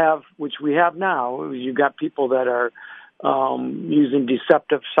then you'll have, which we have now, you've got people that are using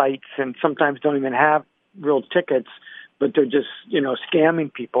deceptive sites and sometimes don't even have real tickets, but they're just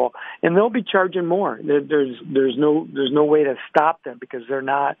scamming people, and they'll be charging more. There's no way to stop them because they're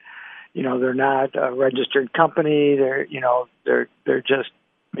not a registered company. They're just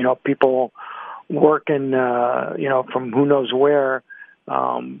people working from who knows where.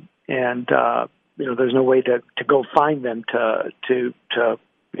 And there's no way to go find them to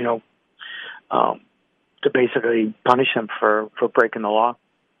basically punish them for breaking the law.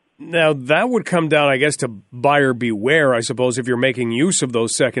 Now, that would come down, I guess, to buyer beware, I suppose, if you're making use of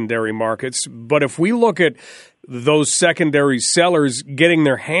those secondary markets. But if we look at those secondary sellers getting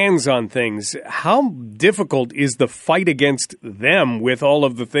their hands on things, how difficult is the fight against them with all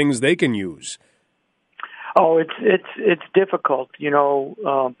of the things they can use? Oh, it's difficult.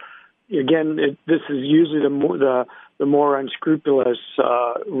 Again, this is usually the more unscrupulous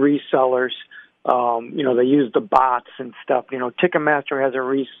resellers. They use the bots and stuff. Ticketmaster has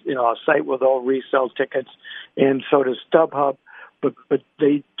a site where they'll resell tickets, and so does StubHub. But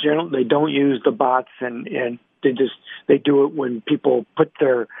they generally don't use the bots, and they do it when people put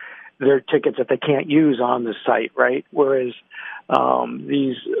their tickets that they can't use on the site, right? Whereas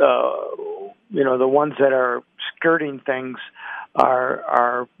these the ones that are skirting things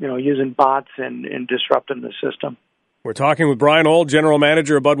are using bots and disrupting the system. We're talking with Brian Ohl, General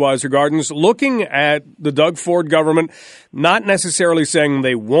Manager of Budweiser Gardens, looking at the Doug Ford government, not necessarily saying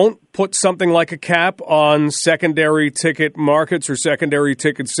they won't put something like a cap on secondary ticket markets or secondary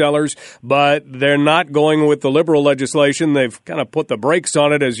ticket sellers, but they're not going with the liberal legislation. They've kind of put the brakes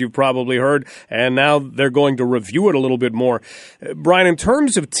on it, as you've probably heard, and now they're going to review it a little bit more. Brian, in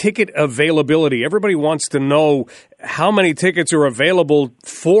terms of ticket availability, everybody wants to know how many tickets are available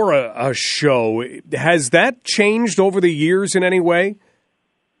for a show. Has that changed over the years in any way?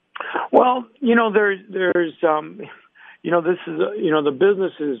 Well, there's this is, the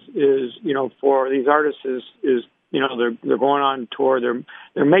business is, for these artists is, they're going on tour.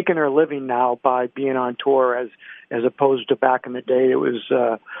 They're making their living now by being on tour as opposed to back in the day. It was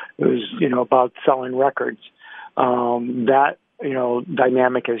about selling records. That,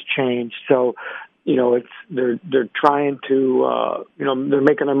 dynamic has changed. So, they're trying to, they're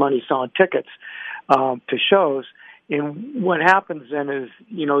making their money selling tickets, to shows. And what happens then is,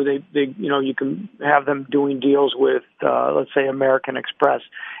 they you can have them doing deals with, let's say, American Express,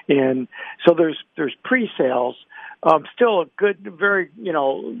 and so there's pre-sales. Still a good, very,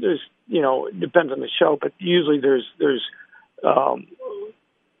 there's, it depends on the show, but usually there's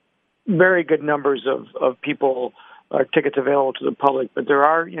very good numbers of people. Tickets available to the public, but there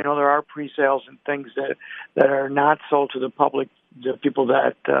are pre-sales and things that are not sold to the public. The people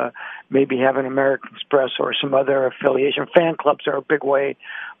that maybe have an American Express or some other affiliation. Fan clubs are a big way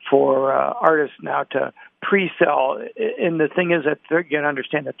for artists now to pre-sell. And the thing is that you got to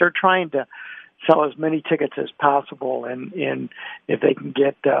understand that they're trying to sell as many tickets as possible, and if they can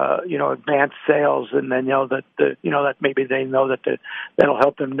get advanced sales, and then that maybe they know that that'll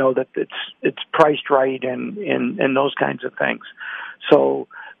help them know that it's priced right and those kinds of things. So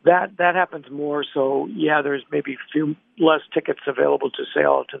that happens more. So yeah, there's maybe a few less tickets available to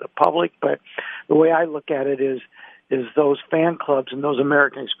sale to the public, but the way I look at it is those fan clubs and those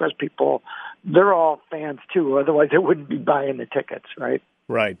American Express people, they're all fans too. Otherwise, they wouldn't be buying the tickets, right?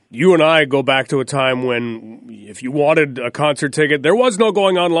 Right. You and I go back to a time when if you wanted a concert ticket, there was no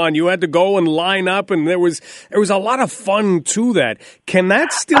going online. You had to go and line up, and there was a lot of fun to that. Can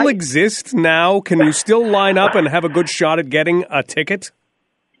that still exist now? Can you still line up and have a good shot at getting a ticket?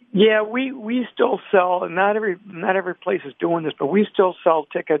 Yeah, we still sell, and not every place is doing this, but we still sell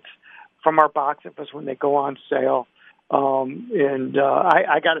tickets from our box office when they go on sale.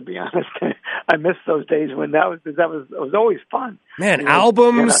 I got to be honest, I miss those days when it was always fun. Man,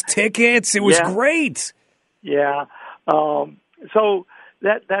 albums, tickets, it was great. Yeah. So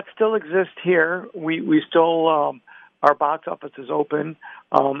that still exists here. We still, our box office is open,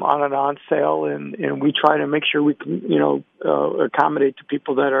 on and on sale, and we try to make sure we can, accommodate the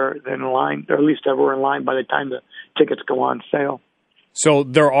people that are in line, or at least that were in line by the time the tickets go on sale. So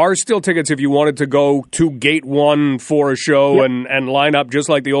there are still tickets if you wanted to go to Gate 1 for a show. Yep. and line up just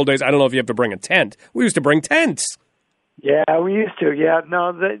like the old days. I don't know if you have to bring a tent. We used to bring tents. Yeah, we used to. Yeah,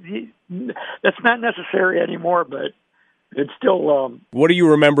 no, that's not necessary anymore, but it's still... What do you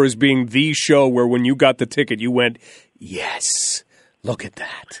remember as being the show where when you got the ticket, you went, yes, look at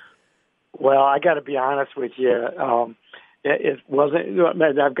that? Well, I got to be honest with you. It wasn't.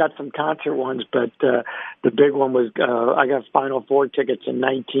 I've got some concert ones, but the big one was I got Final Four tickets in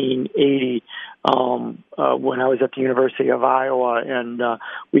 1980 when I was at the University of Iowa, and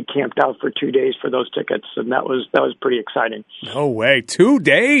we camped out for 2 days for those tickets, and that was pretty exciting. No way, 2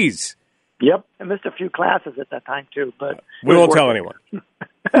 days. Yep, I missed a few classes at that time too, but we won't tell anyone.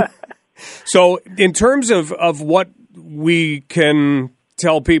 So, in terms of what we can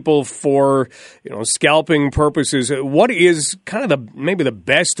tell people for scalping purposes, what is kind of maybe the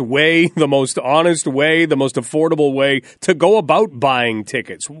best way, the most honest way, the most affordable way to go about buying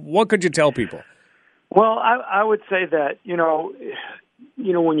tickets? What could you tell people? Well, I would say that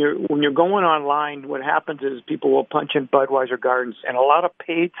when you're going online, what happens is people will punch in Budweiser Gardens, and a lot of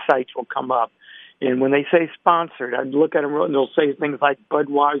paid sites will come up. And when they say sponsored, I look at them and they'll say things like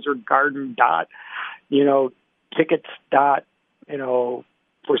Budweiser Garden tickets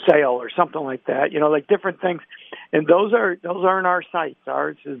for sale or something like that, like different things. And those aren't our sites.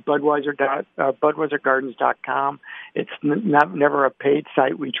 Ours is BudweiserGardens.com. It's never a paid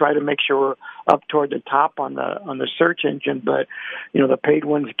site. We try to make sure we're up toward the top on the search engine, but the paid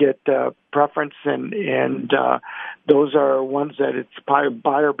ones get preference, and those are ones that it's probably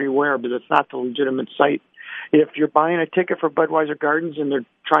buyer beware, but it's not the legitimate site. If you're buying a ticket for Budweiser Gardens and they're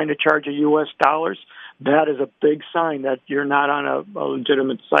trying to charge you U.S. dollars, that is a big sign that you're not on a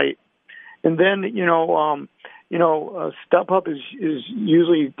legitimate site. And then, StubHub is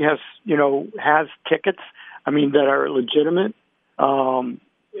usually has tickets, that are legitimate. But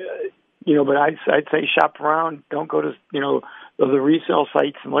I'd say shop around. Don't go to, the resale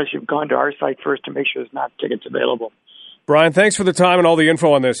sites unless you've gone to our site first to make sure there's not tickets available. Brian, thanks for the time and all the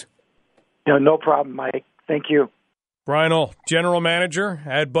info on this. No problem, Mike. Thank you. Brian Hull, general manager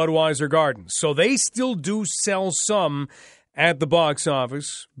at Budweiser Gardens. So they still do sell some at the box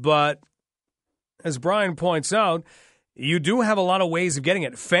office, but as Brian points out, you do have a lot of ways of getting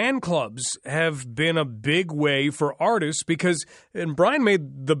it. Fan clubs have been a big way for artists because, and Brian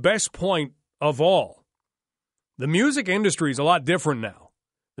made the best point of all, the music industry is a lot different now.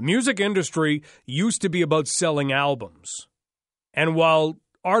 The music industry used to be about selling albums. And while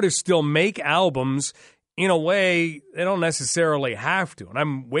artists still make albums, in a way, they don't necessarily have to. And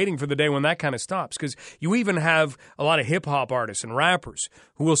I'm waiting for the day when that kind of stops because you even have a lot of hip-hop artists and rappers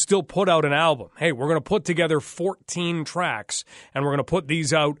who will still put out an album. Hey, we're going to put together 14 tracks, and we're going to put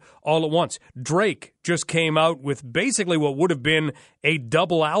these out all at once. Drake just came out with basically what would have been a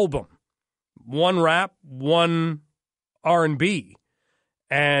double album. One rap, one R&B.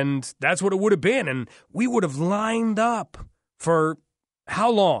 And that's what it would have been. And we would have lined up for how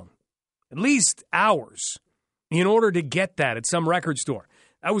long? At least hours in order to get that at some record store.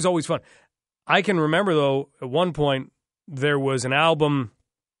 That was always fun. I can remember, though, at one point there was an album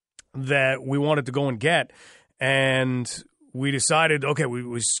that we wanted to go and get, and we decided, okay, we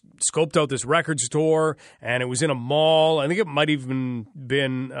scoped out this record store, and it was in a mall. I think it might even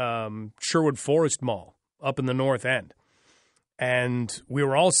been Sherwood Forest Mall up in the North End. And we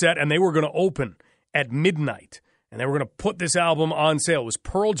were all set, and they were going to open at midnight. And they were going to put this album on sale. It was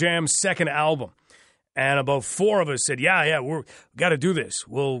Pearl Jam's second album. And about four of us said, yeah, we got to do this.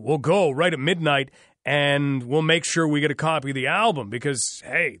 We'll go right at midnight, and we'll make sure we get a copy of the album because,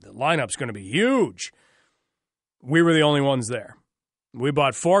 hey, the lineup's going to be huge. We were the only ones there. We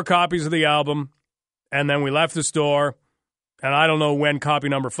bought 4 copies of the album, and then we left the store. And I don't know when copy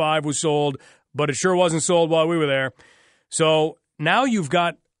number 5 was sold, but it sure wasn't sold while we were there. So now you've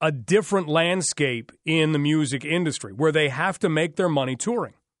got a different landscape in the music industry where they have to make their money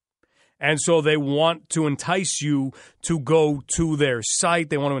touring. And so they want to entice you to go to their site.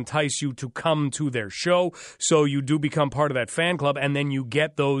 They want to entice you to come to their show. So you do become part of that fan club, and then you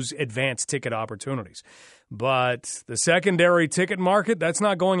get those advanced ticket opportunities. But the secondary ticket market, that's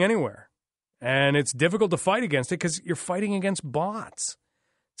not going anywhere. And it's difficult to fight against it because you're fighting against bots.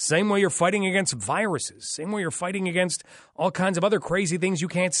 Same way you're fighting against viruses. Same way you're fighting against all kinds of other crazy things you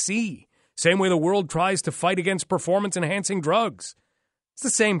can't see. Same way the world tries to fight against performance-enhancing drugs. It's the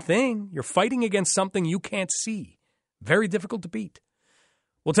same thing. You're fighting against something you can't see. Very difficult to beat.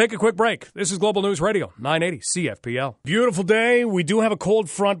 We'll take a quick break. This is Global News Radio, 980 CFPL. Beautiful day. We do have a cold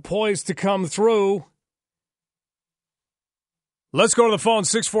front poised to come through. Let's go to the phone,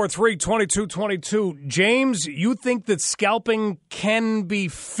 643-2222. James, you think that scalping can be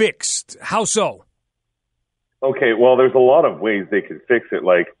fixed. How so? Okay, well, there's a lot of ways they could fix it,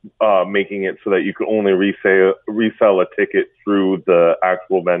 like making it so that you could only resell a ticket through the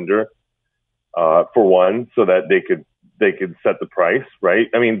actual vendor, for one, so that they could set the price, right?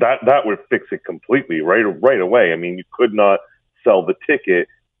 I mean, that would fix it completely right away. I mean, you could not sell the ticket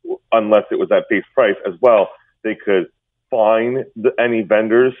unless it was at base price as well. They could fine any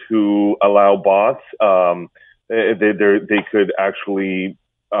vendors who allow bots. They could actually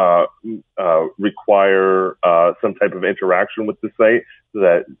require some type of interaction with the site so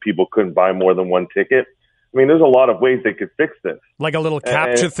that people couldn't buy more than one ticket. I mean, there's a lot of ways they could fix this. Like a little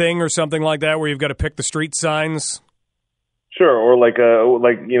CAPTCHA thing or something like that, where you've got to pick the street signs. Sure, or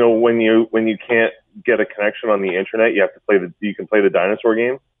when you can't get a connection on the internet, you can play the dinosaur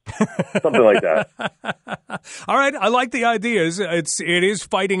game. Something like that. All right, I like the ideas. It is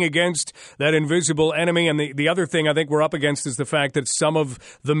fighting against that invisible enemy, and the other thing I think we're up against is the fact that some of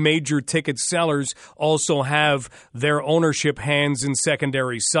the major ticket sellers also have their ownership hands in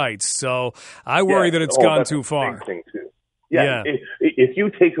secondary sites. So I worry that it's gone too far. Thing too. Yeah. If you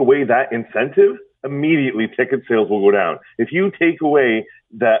take away that incentive, immediately ticket sales will go down. If you take away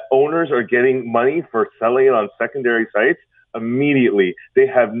that owners are getting money for selling it on secondary sites, immediately they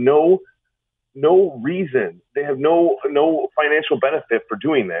have no reason, they have no financial benefit for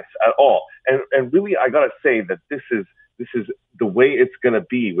doing this at all. And really, I gotta say that this is the way it's gonna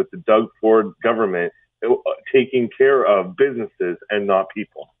be with the Doug Ford government taking care of businesses and not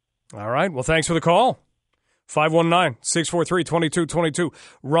people. All right. Well, thanks for the call. 519-643-2222.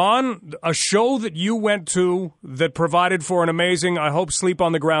 Ron, a show that you went to that provided for an amazing, I hope, sleep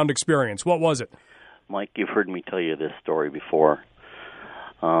on the ground experience. What was it? Mike, you've heard me tell you this story before.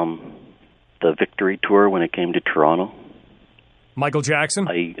 The Victory Tour, when it came to Toronto. Michael Jackson?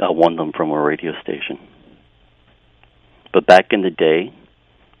 I won them from a radio station. But back in the day,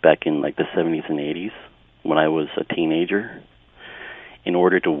 back in like the 70s and 80s, when I was a teenager, in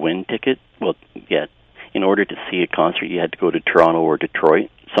order to win in order to see a concert, you had to go to Toronto or Detroit.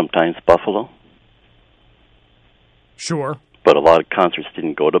 sometimes Buffalo. Sure. But a lot of concerts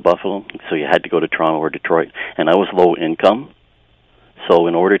didn't go to Buffalo, so you had to go to Toronto or Detroit. And I was low income, so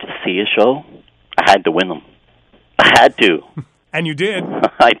in order to see a show, I had to win them. I had to. And you did.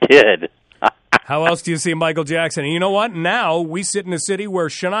 I did. How else do you see Michael Jackson? And you know what? Now we sit in a city where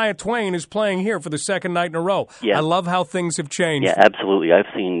Shania Twain is playing here for the second night in a row. Yeah. I love how things have changed. Yeah, absolutely. I've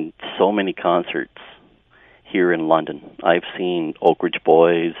seen so many concerts here in London. I've seen Oak Ridge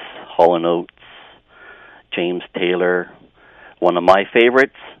Boys, Hall & Oates, James Taylor. One of my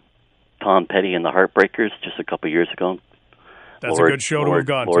favorites, Tom Petty and the Heartbreakers, just a couple years ago. That's a good show to have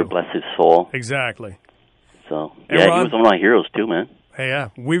gone to. Lord bless his soul. Exactly. So, Hey, yeah, Ron? he was one of my heroes too, man. Hey, yeah.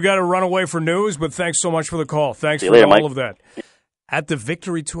 We've got to run away for news, but thanks so much for the call. Thanks See you for later, all Mike. of that. At the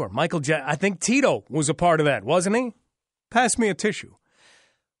Victory Tour, Michael Jackson, I think Tito was a part of that, wasn't he? Pass me a tissue.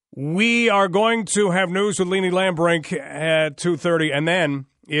 We are going to have news with Leanie Lambrink at 2:30, and then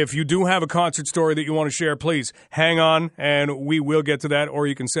if you do have a concert story that you want to share, please hang on, and we will get to that, or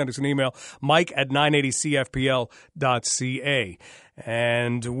you can send us an email, mike@980cfpl.ca.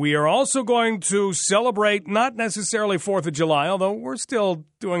 And we are also going to celebrate, not necessarily 4th of July, although we're still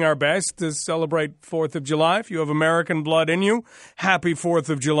doing our best to celebrate 4th of July. If you have American blood in you, happy 4th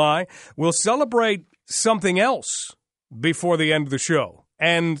of July. We'll celebrate something else before the end of the show,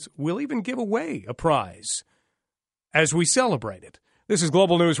 and we'll even give away a prize as we celebrate it. This is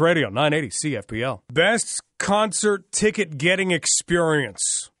Global News Radio, 980 CFPL. Best concert ticket getting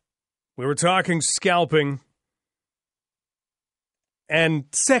experience. We were talking scalping and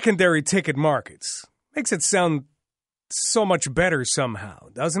secondary ticket markets. Makes it sound so much better somehow,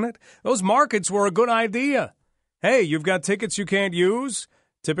 doesn't it? Those markets were a good idea. Hey, you've got tickets you can't use.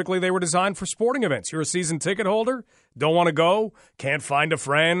 Typically, they were designed for sporting events. You're a season ticket holder, don't want to go, can't find a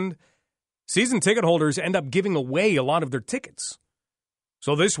friend. Season ticket holders end up giving away a lot of their tickets.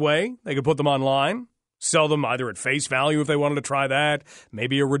 So this way, they could put them online, sell them either at face value if they wanted to try that,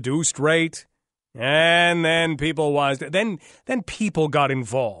 maybe a reduced rate, and then people got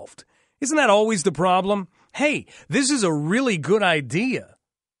involved. Isn't that always the problem? Hey, this is a really good idea,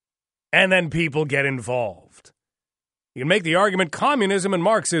 and then people get involved. You can make the argument communism and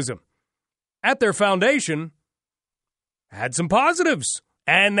Marxism, at their foundation, had some positives,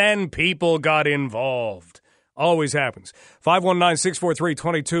 and then people got involved. Always happens.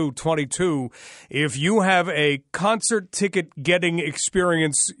 519-643-2222. If you have a concert ticket getting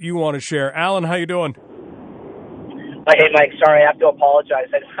experience you want to share. Alan, how you doing? Hey, Mike, sorry, I have to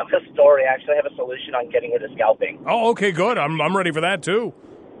apologize. I don't have a story. I actually have a solution on getting rid of scalping. Oh, okay, good. I'm ready for that, too.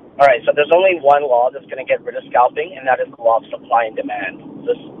 All right, so there's only one law that's going to get rid of scalping, and that is the law of supply and demand.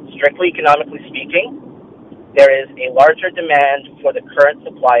 So strictly economically speaking, there is a larger demand for the current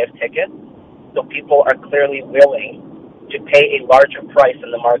supply of tickets, so people are clearly willing to pay a larger price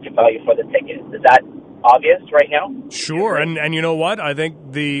than the market value for the ticket. Is that obvious right now? Sure, and you know what? I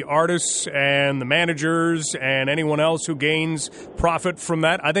think the artists and the managers and anyone else who gains profit from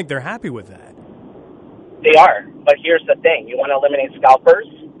that, I think they're happy with that. They are, but here's the thing. You want to eliminate scalpers,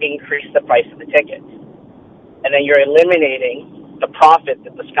 increase the price of the tickets. And then you're eliminating the profit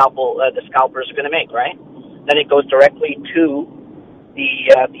that the scalpers are going to make, right? Then it goes directly to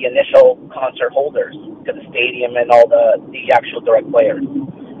the initial concert holders, to the stadium and all the actual direct players.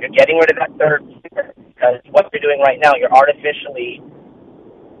 You're getting rid of that third player because what you're doing right now, you're artificially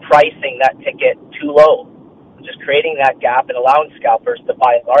pricing that ticket too low. Just creating that gap and allowing scalpers to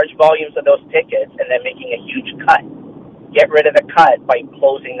buy large volumes of those tickets and then making a huge cut. Get rid of the cut by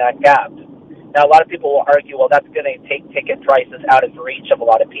closing that gap. Now, a lot of people will argue, well, that's going to take ticket prices out of reach of a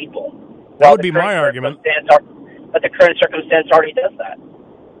lot of people. That would be my argument. But the current circumstance already does that.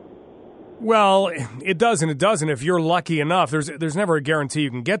 Well, it does and it doesn't. If you're lucky enough, there's never a guarantee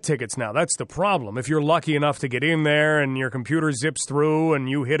you can get tickets now. That's the problem. If you're lucky enough to get in there and your computer zips through and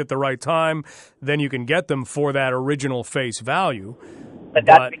you hit at the right time, then you can get them for that original face value. But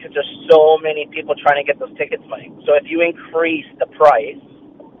that's because there's so many people trying to get those tickets, Mike. So if you increase the price,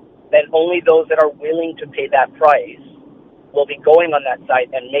 then only those that are willing to pay that price will be going on that site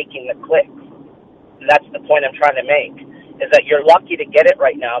and making the clicks. And that's the point I'm trying to make. Is that you're lucky to get it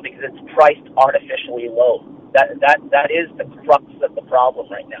right now because it's priced artificially low. That is the crux of the problem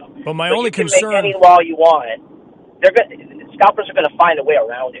right now. But my so only you can concern, make any law you want, scalpers are going to find a way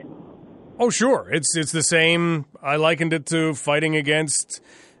around it. Oh, sure, it's the same. I likened it to fighting against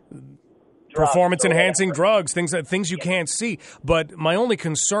performance-enhancing drugs, things you can't see. But my only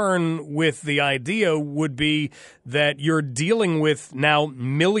concern with the idea would be that you're dealing with now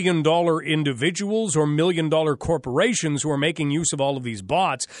million-dollar individuals or million-dollar corporations who are making use of all of these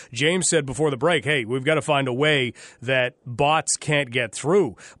bots. James said before the break, hey, we've got to find a way that bots can't get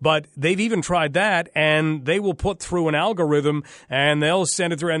through. But they've even tried that, and they will put through an algorithm, and they'll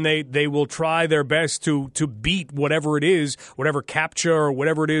send it through, and they will try their best to beat whatever it is, whatever CAPTCHA or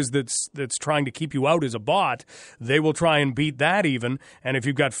whatever it is that's trying to keep you out as a bot. They will try and beat that even. And if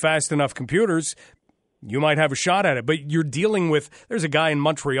you've got fast enough computers, you might have a shot at it. But you're dealing with, there's a guy in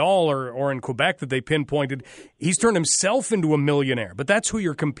Montreal or in Quebec that they pinpointed. He's turned himself into a millionaire, but that's who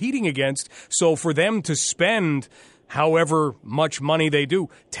you're competing against. So for them to spend however much money they do,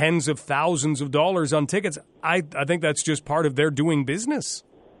 tens of thousands of dollars on tickets, I think that's just part of their doing business.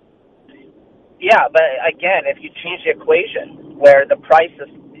 Yeah, but again, if you change the equation where the price is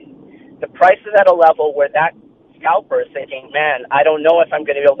at a level where that scalper is thinking, man, I don't know if I'm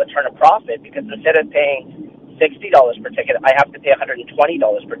going to be able to turn a profit because instead of paying $60 per ticket, I have to pay $120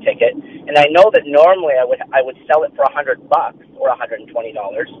 per ticket, and I know that normally I would sell it for $100 or $120.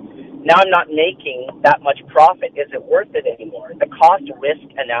 Now I'm not making that much profit. Is it worth it anymore? The cost risk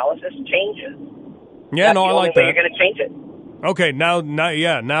analysis changes. Yeah, That's no, I like that. You're going to change it. Okay, now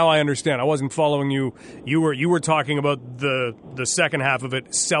I understand. I wasn't following you. You were talking about the second half of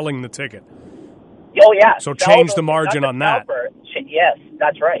it, selling the ticket. Oh, yeah. So change the margin on that. Yes,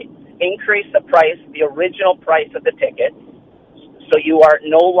 that's right. Increase the price, the original price of the ticket, so you're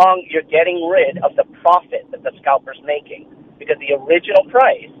getting rid of the profit that the scalper's making. Because the original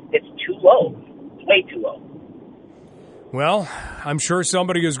price, it's too low, way too low. Well, I'm sure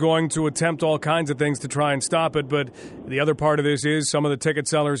somebody is going to attempt all kinds of things to try and stop it, but the other part of this is some of the ticket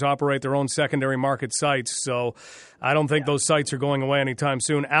sellers operate their own secondary market sites, so I don't think those sites are going away anytime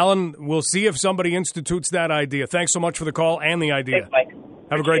soon. Alan, we'll see if somebody institutes that idea. Thanks so much for the call and the idea. Thanks, Mike.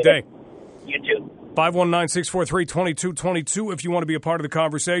 Have a great day. You too. 519-643-2222 if you want to be a part of the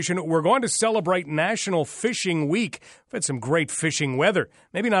conversation. We're going to celebrate National Fishing Week. We've had some great fishing weather.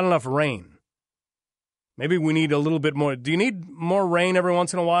 Maybe not enough rain. Maybe we need a little bit more. Do you need more rain every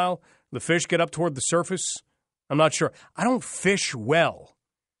once in a while? The fish get up toward the surface? I'm not sure. I don't fish well.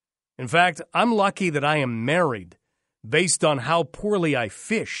 In fact, I'm lucky that I am married based on how poorly I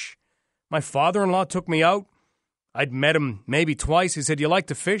fish. My father-in-law took me out. I'd met him maybe twice. He said, "You like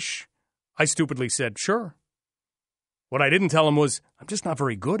to fish?" I stupidly said, "Sure." What I didn't tell him was, I'm just not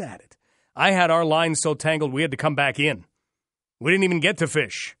very good at it. I had our lines so tangled we had to come back in. We didn't even get to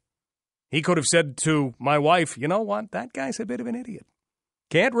fish. He could have said to my wife, "You know what? That guy's a bit of an idiot.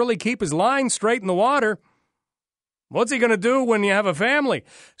 Can't really keep his line straight in the water. What's he going to do when you have a family?"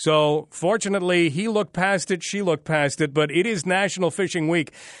 So fortunately, he looked past it, she looked past it, but it is National Fishing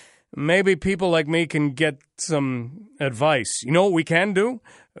Week. Maybe people like me can get some advice. You know what we can do?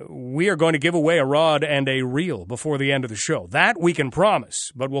 We are going to give away a rod and a reel before the end of the show. That we can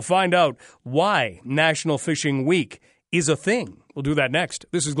promise, but we'll find out why National Fishing Week is a thing. We'll do that next.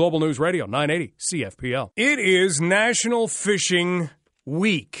 This is Global News Radio, 980 CFPL. It is National Fishing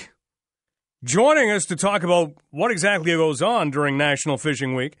Week. Joining us to talk about what exactly goes on during National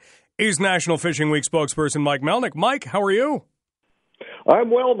Fishing Week is National Fishing Week spokesperson Mike Melnick. Mike, how are you? I'm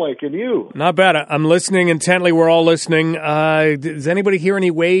well, Mike, and you? Not bad. I'm listening intently. We're all listening. Does anybody hear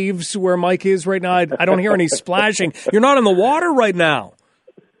any waves where Mike is right now? I don't hear any splashing. You're not in the water right now.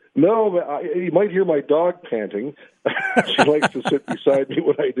 No, but you might hear my dog panting. She likes to sit beside me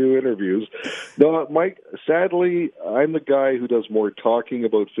when I do interviews. No, Mike, sadly, I'm the guy who does more talking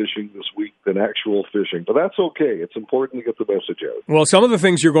about fishing this week than actual fishing. But that's okay. It's important to get the message out. Well, some of the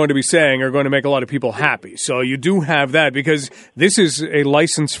things you're going to be saying are going to make a lot of people happy. So you do have that because this is a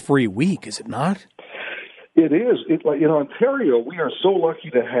license-free week, is it not? It is. In Ontario, we are so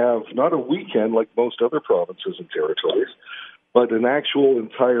lucky to have not a weekend like most other provinces and territories, but an actual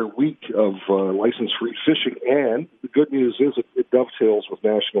entire week of license-free fishing. And the good news is it dovetails with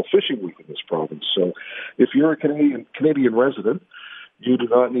National Fishing Week in this province. So if you're a Canadian resident, you do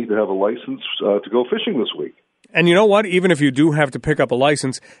not need to have a license to go fishing this week. And you know what? Even if you do have to pick up a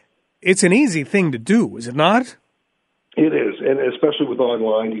license, it's an easy thing to do, is it not? It is, and especially with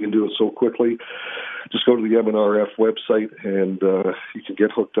online, you can do it so quickly. Just go to the MNRF website, and you can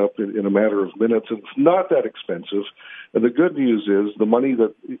get hooked up in a matter of minutes. And it's not that expensive. And the good news is the money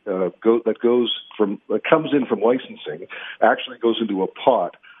that comes in from licensing actually goes into a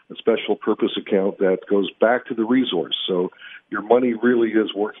pot, a special purpose account that goes back to the resource. So your money really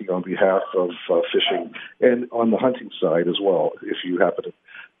is working on behalf of fishing and on the hunting side as well, if you happen to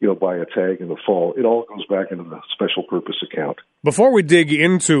buy a tag in the fall. It all goes back into the special purpose account. Before we dig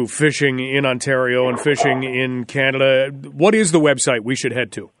into fishing in Ontario and fishing in Canada, what is the website we should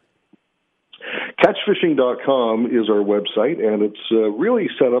head to? Catchfishing.com is our website, and it's really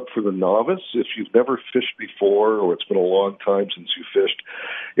set up for the novice. If you've never fished before or it's been a long time since you fished,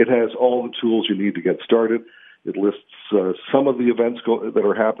 it has all the tools you need to get started. It lists some of the events that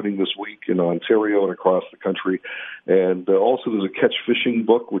are happening this week in Ontario and across the country. And also there's a catch fishing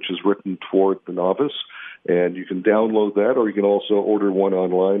book, which is written toward the novice. And you can download that, or you can also order one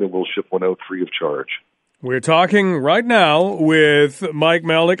online, and we'll ship one out free of charge. We're talking right now with Mike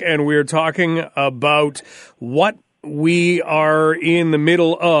Melnick, and we're talking about what we are in the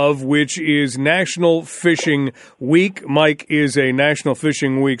middle of, which is National Fishing Week. Mike is a National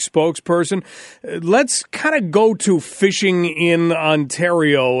Fishing Week spokesperson. Let's kind of go to fishing in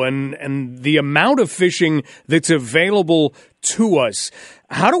Ontario and the amount of fishing that's available to us.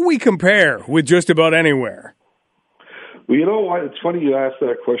 How do we compare with just about anywhere? Well, you know what? It's funny you asked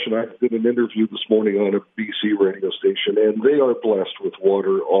that question. I did an interview this morning on a BC radio station, and they are blessed with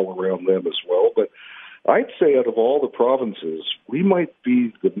water all around them as well. But I'd say out of all the provinces, we might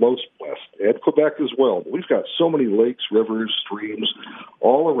be the most blessed, and Quebec as well. We've got so many lakes, rivers, streams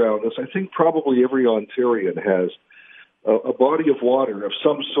all around us. I think probably every Ontarian has a body of water of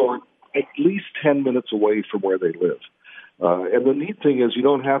some sort at least 10 minutes away from where they live. And the neat thing is you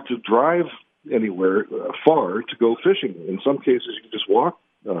don't have to drive anywhere far to go fishing. In some cases, you can just walk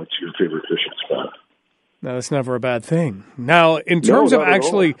to your favorite fishing spot. Now, that's never a bad thing. Now, in terms of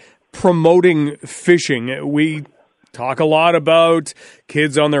actually promoting fishing, we talk a lot about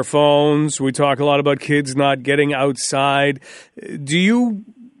kids on their phones. We talk a lot about kids not getting outside. Do you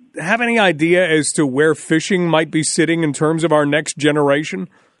have any idea as to where fishing might be sitting in terms of our next generation?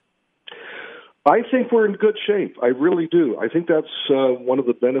 I think we're in good shape. I really do. I think that's one of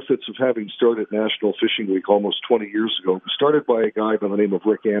the benefits of having started National Fishing Week almost 20 years ago. It was started by a guy by the name of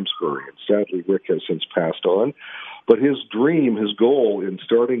Rick Amsbury, and sadly Rick has since passed on. But his dream, his goal in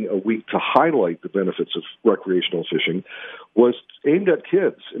starting a week to highlight the benefits of recreational fishing was aimed at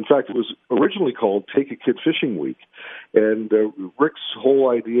kids. In fact, it was originally called Take a Kid Fishing Week. And Rick's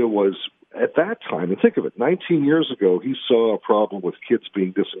whole idea was, at that time, and think of it, 19 years ago, he saw a problem with kids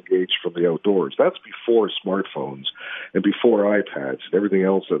being disengaged from the outdoors. That's before smartphones and before iPads and everything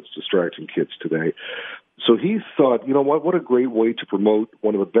else that's distracting kids today. So he thought, you know what a great way to promote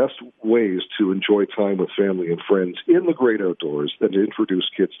one of the best ways to enjoy time with family and friends in the great outdoors than to introduce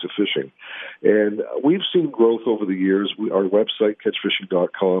kids to fishing. And we've seen growth over the years. Our website,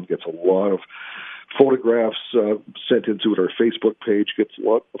 catchfishing.com, gets a lot of photographs sent into it. Our Facebook page gets a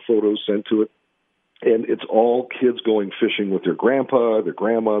lot of photos sent to it. And it's all kids going fishing with their grandpa, their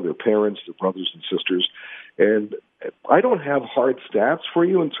grandma, their parents, their brothers and sisters. And I don't have hard stats for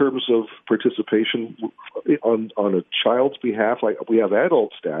you in terms of participation on a child's behalf. We have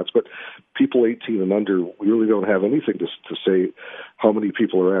adult stats, but people 18 and under, we really don't have anything to say how many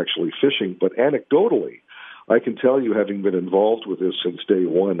people are actually fishing. But anecdotally, I can tell you, having been involved with this since day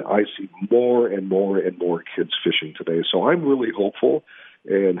one, I see more and more and more kids fishing today. So I'm really hopeful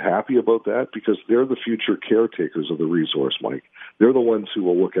and happy about that because they're the future caretakers of the resource, Mike. They're the ones who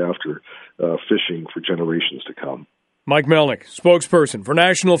will look after fishing for generations to come. Mike Melnick, spokesperson for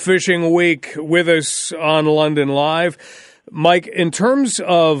National Fishing Week, with us on London Live. Mike, in terms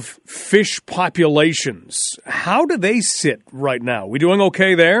of fish populations, how do they sit right now? We doing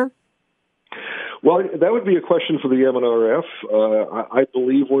okay there? Well, that would be a question for the MNRF. I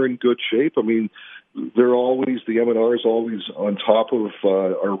believe we're in good shape. I mean, the MNR is always on top of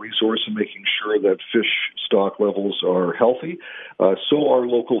our resource and making sure that fish stock levels are healthy. So are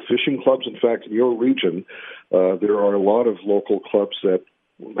local fishing clubs. In fact, in your region, there are a lot of local clubs that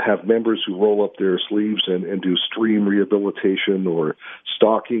have members who roll up their sleeves and do stream rehabilitation or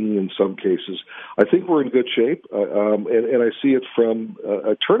stocking in some cases. I think we're in good shape, and I see it from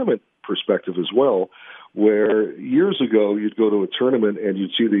a tournament perspective as well, where years ago you'd go to a tournament and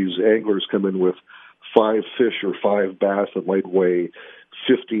you'd see these anglers come in with 5 fish or 5 bass that might weigh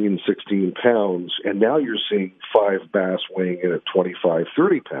 15, 16 pounds, and now you're seeing 5 bass weighing in at 25,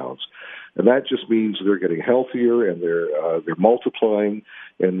 30 pounds. And that just means they're getting healthier and they're multiplying,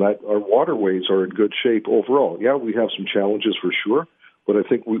 and that our waterways are in good shape overall. Yeah, we have some challenges for sure, but I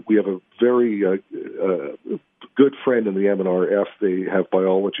think we have a very good friend in the MNRF. They have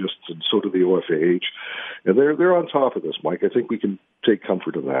biologists, and so do the OFAH, and they're on top of this, Mike. I think we can take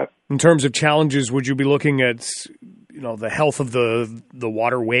comfort in that. In terms of challenges, would you be looking at the health of the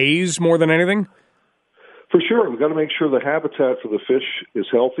waterways more than anything? For sure, we've got to make sure the habitat for the fish is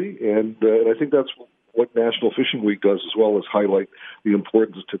healthy, and I think that's what National Fishing Week does as well is highlight the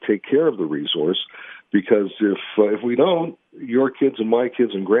importance to take care of the resource, because if we don't, your kids and my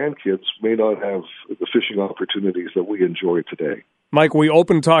kids and grandkids may not have the fishing opportunities that we enjoy today. Mike, we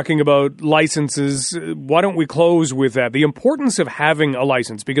opened talking about licenses. Why don't we close with that? The importance of having a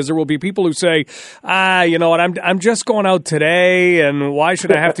license, because there will be people who say, you know what, I'm just going out today, and why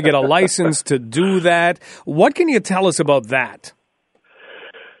should I have to get a license to do that? What can you tell us about that?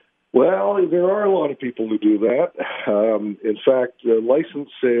 Well, there are a lot of people who do that. In fact, license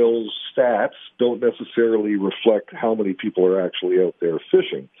sales stats don't necessarily reflect how many people are actually out there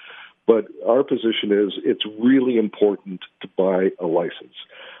fishing. But our position is it's really important to buy a license.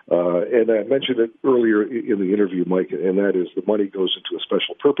 And I mentioned it earlier in the interview, Mike, and that is the money goes into a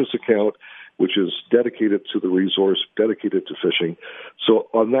special purpose account, which is dedicated to the resource, dedicated to fishing. So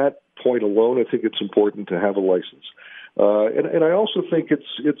on that point alone, I think it's important to have a license. And I also think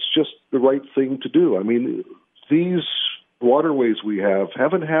it's just the right thing to do. I mean, these waterways we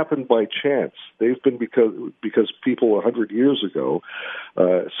haven't happened by chance. They've been because people 100 years ago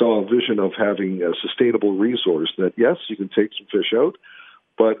saw a vision of having a sustainable resource that, yes, you can take some fish out,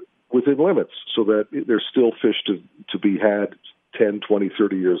 but within limits so that there's still fish to be had 10, 20,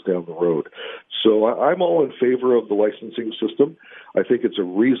 30 years down the road. So I'm all in favor of the licensing system. I think it's a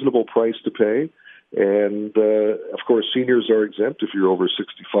reasonable price to pay. And, of course, seniors are exempt if you're over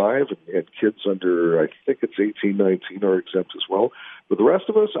 65, and kids under, I think it's 18, 19 are exempt as well. But the rest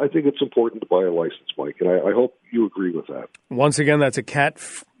of us, I think it's important to buy a license, Mike, and I hope you agree with that. Once again, that's at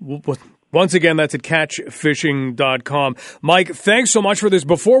catchfishing.com. Mike, thanks so much for this.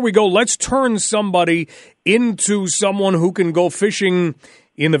 Before we go, let's turn somebody into someone who can go fishing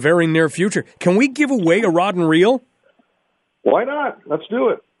in the very near future. Can we give away a rod and reel? Why not? Let's do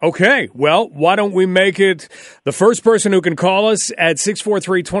it. Okay, well, why don't we make it the first person who can call us at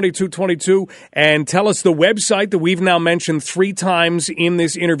 643-2222 and tell us the website that we've now mentioned 3 times in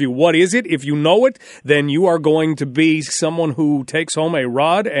this interview. What is it? If you know it, then you are going to be someone who takes home a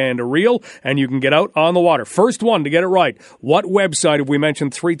rod and a reel, and you can get out on the water. First one to get it right. What website have we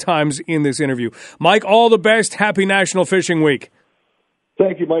mentioned 3 times in this interview? Mike, all the best. Happy National Fishing Week.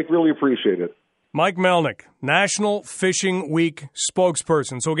 Thank you, Mike. Really appreciate it. Mike Melnick, National Fishing Week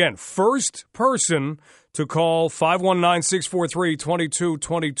spokesperson. So again, first person to call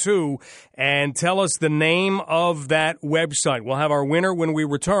 519-643-2222 and tell us the name of that website. We'll have our winner when we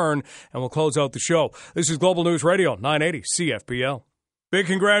return, and we'll close out the show. This is Global News Radio, 980 CFPL. Big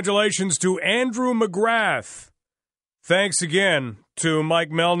congratulations to Andrew McGrath. Thanks again to Mike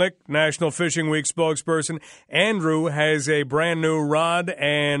Melnick, National Fishing Week spokesperson. Andrew has a brand new rod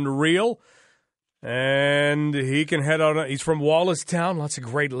and reel. And he can head out. He's from Wallacestown. Lots of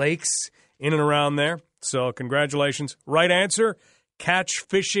Great Lakes in and around there. So congratulations. Right answer,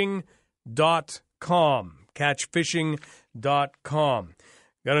 catchfishing.com. Catchfishing.com.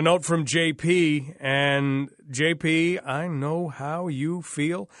 Got a note from JP. And JP, I know how you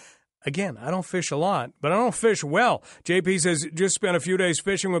feel. Again, I don't fish a lot, but I don't fish well. JP says, just spent a few days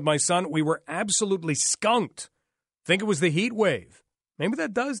fishing with my son. We were absolutely skunked. Think it was the heat wave. Maybe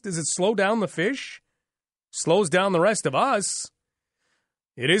that does. Does it slow down the fish? Slows down the rest of us.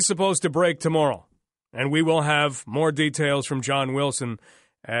 It is supposed to break tomorrow. And we will have more details from John Wilson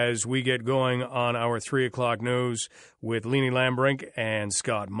as we get going on our 3 o'clock news with Leanie Lambrink and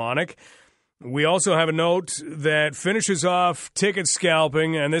Scott Monick. We also have a note that finishes off ticket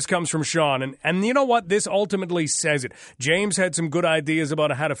scalping, and this comes from Sean. And you know what? This ultimately says it. James had some good ideas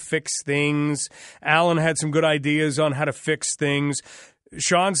about how to fix things. Alan had some good ideas on how to fix things.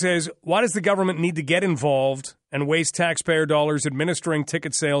 Sean says, why does the government need to get involved and waste taxpayer dollars administering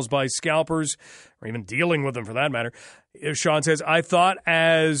ticket sales by scalpers, or even dealing with them for that matter? Sean says, I thought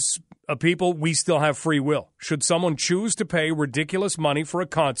as a people, we still have free will. Should someone choose to pay ridiculous money for a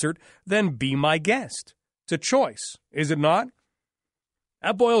concert, then be my guest. It's a choice, is it not?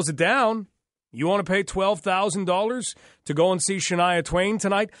 That boils it down. You want to pay $12,000 to go and see Shania Twain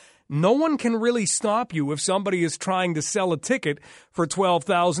tonight? No one can really stop you if somebody is trying to sell a ticket for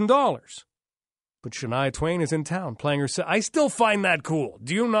 $12,000. But Shania Twain is in town playing her set. I still find that cool.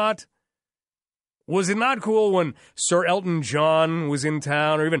 Do you not? Was it not cool when Sir Elton John was in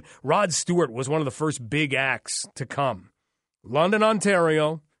town, or even Rod Stewart was one of the first big acts to come? London,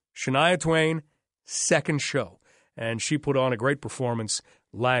 Ontario, Shania Twain, second show. And she put on a great performance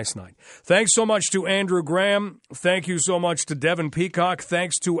last night. Thanks so much to Andrew Graham. Thank you so much to Devin Peacock.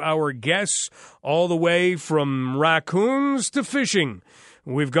 Thanks to our guests all the way from raccoons to fishing.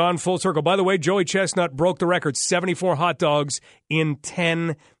 We've gone full circle. By the way, Joey Chestnut broke the record, 74 hot dogs in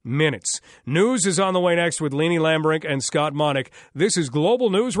 10 minutes. News is on the way next with Leanie Lambrink and Scott Monick. This is Global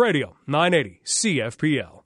News Radio, 980 CFPL.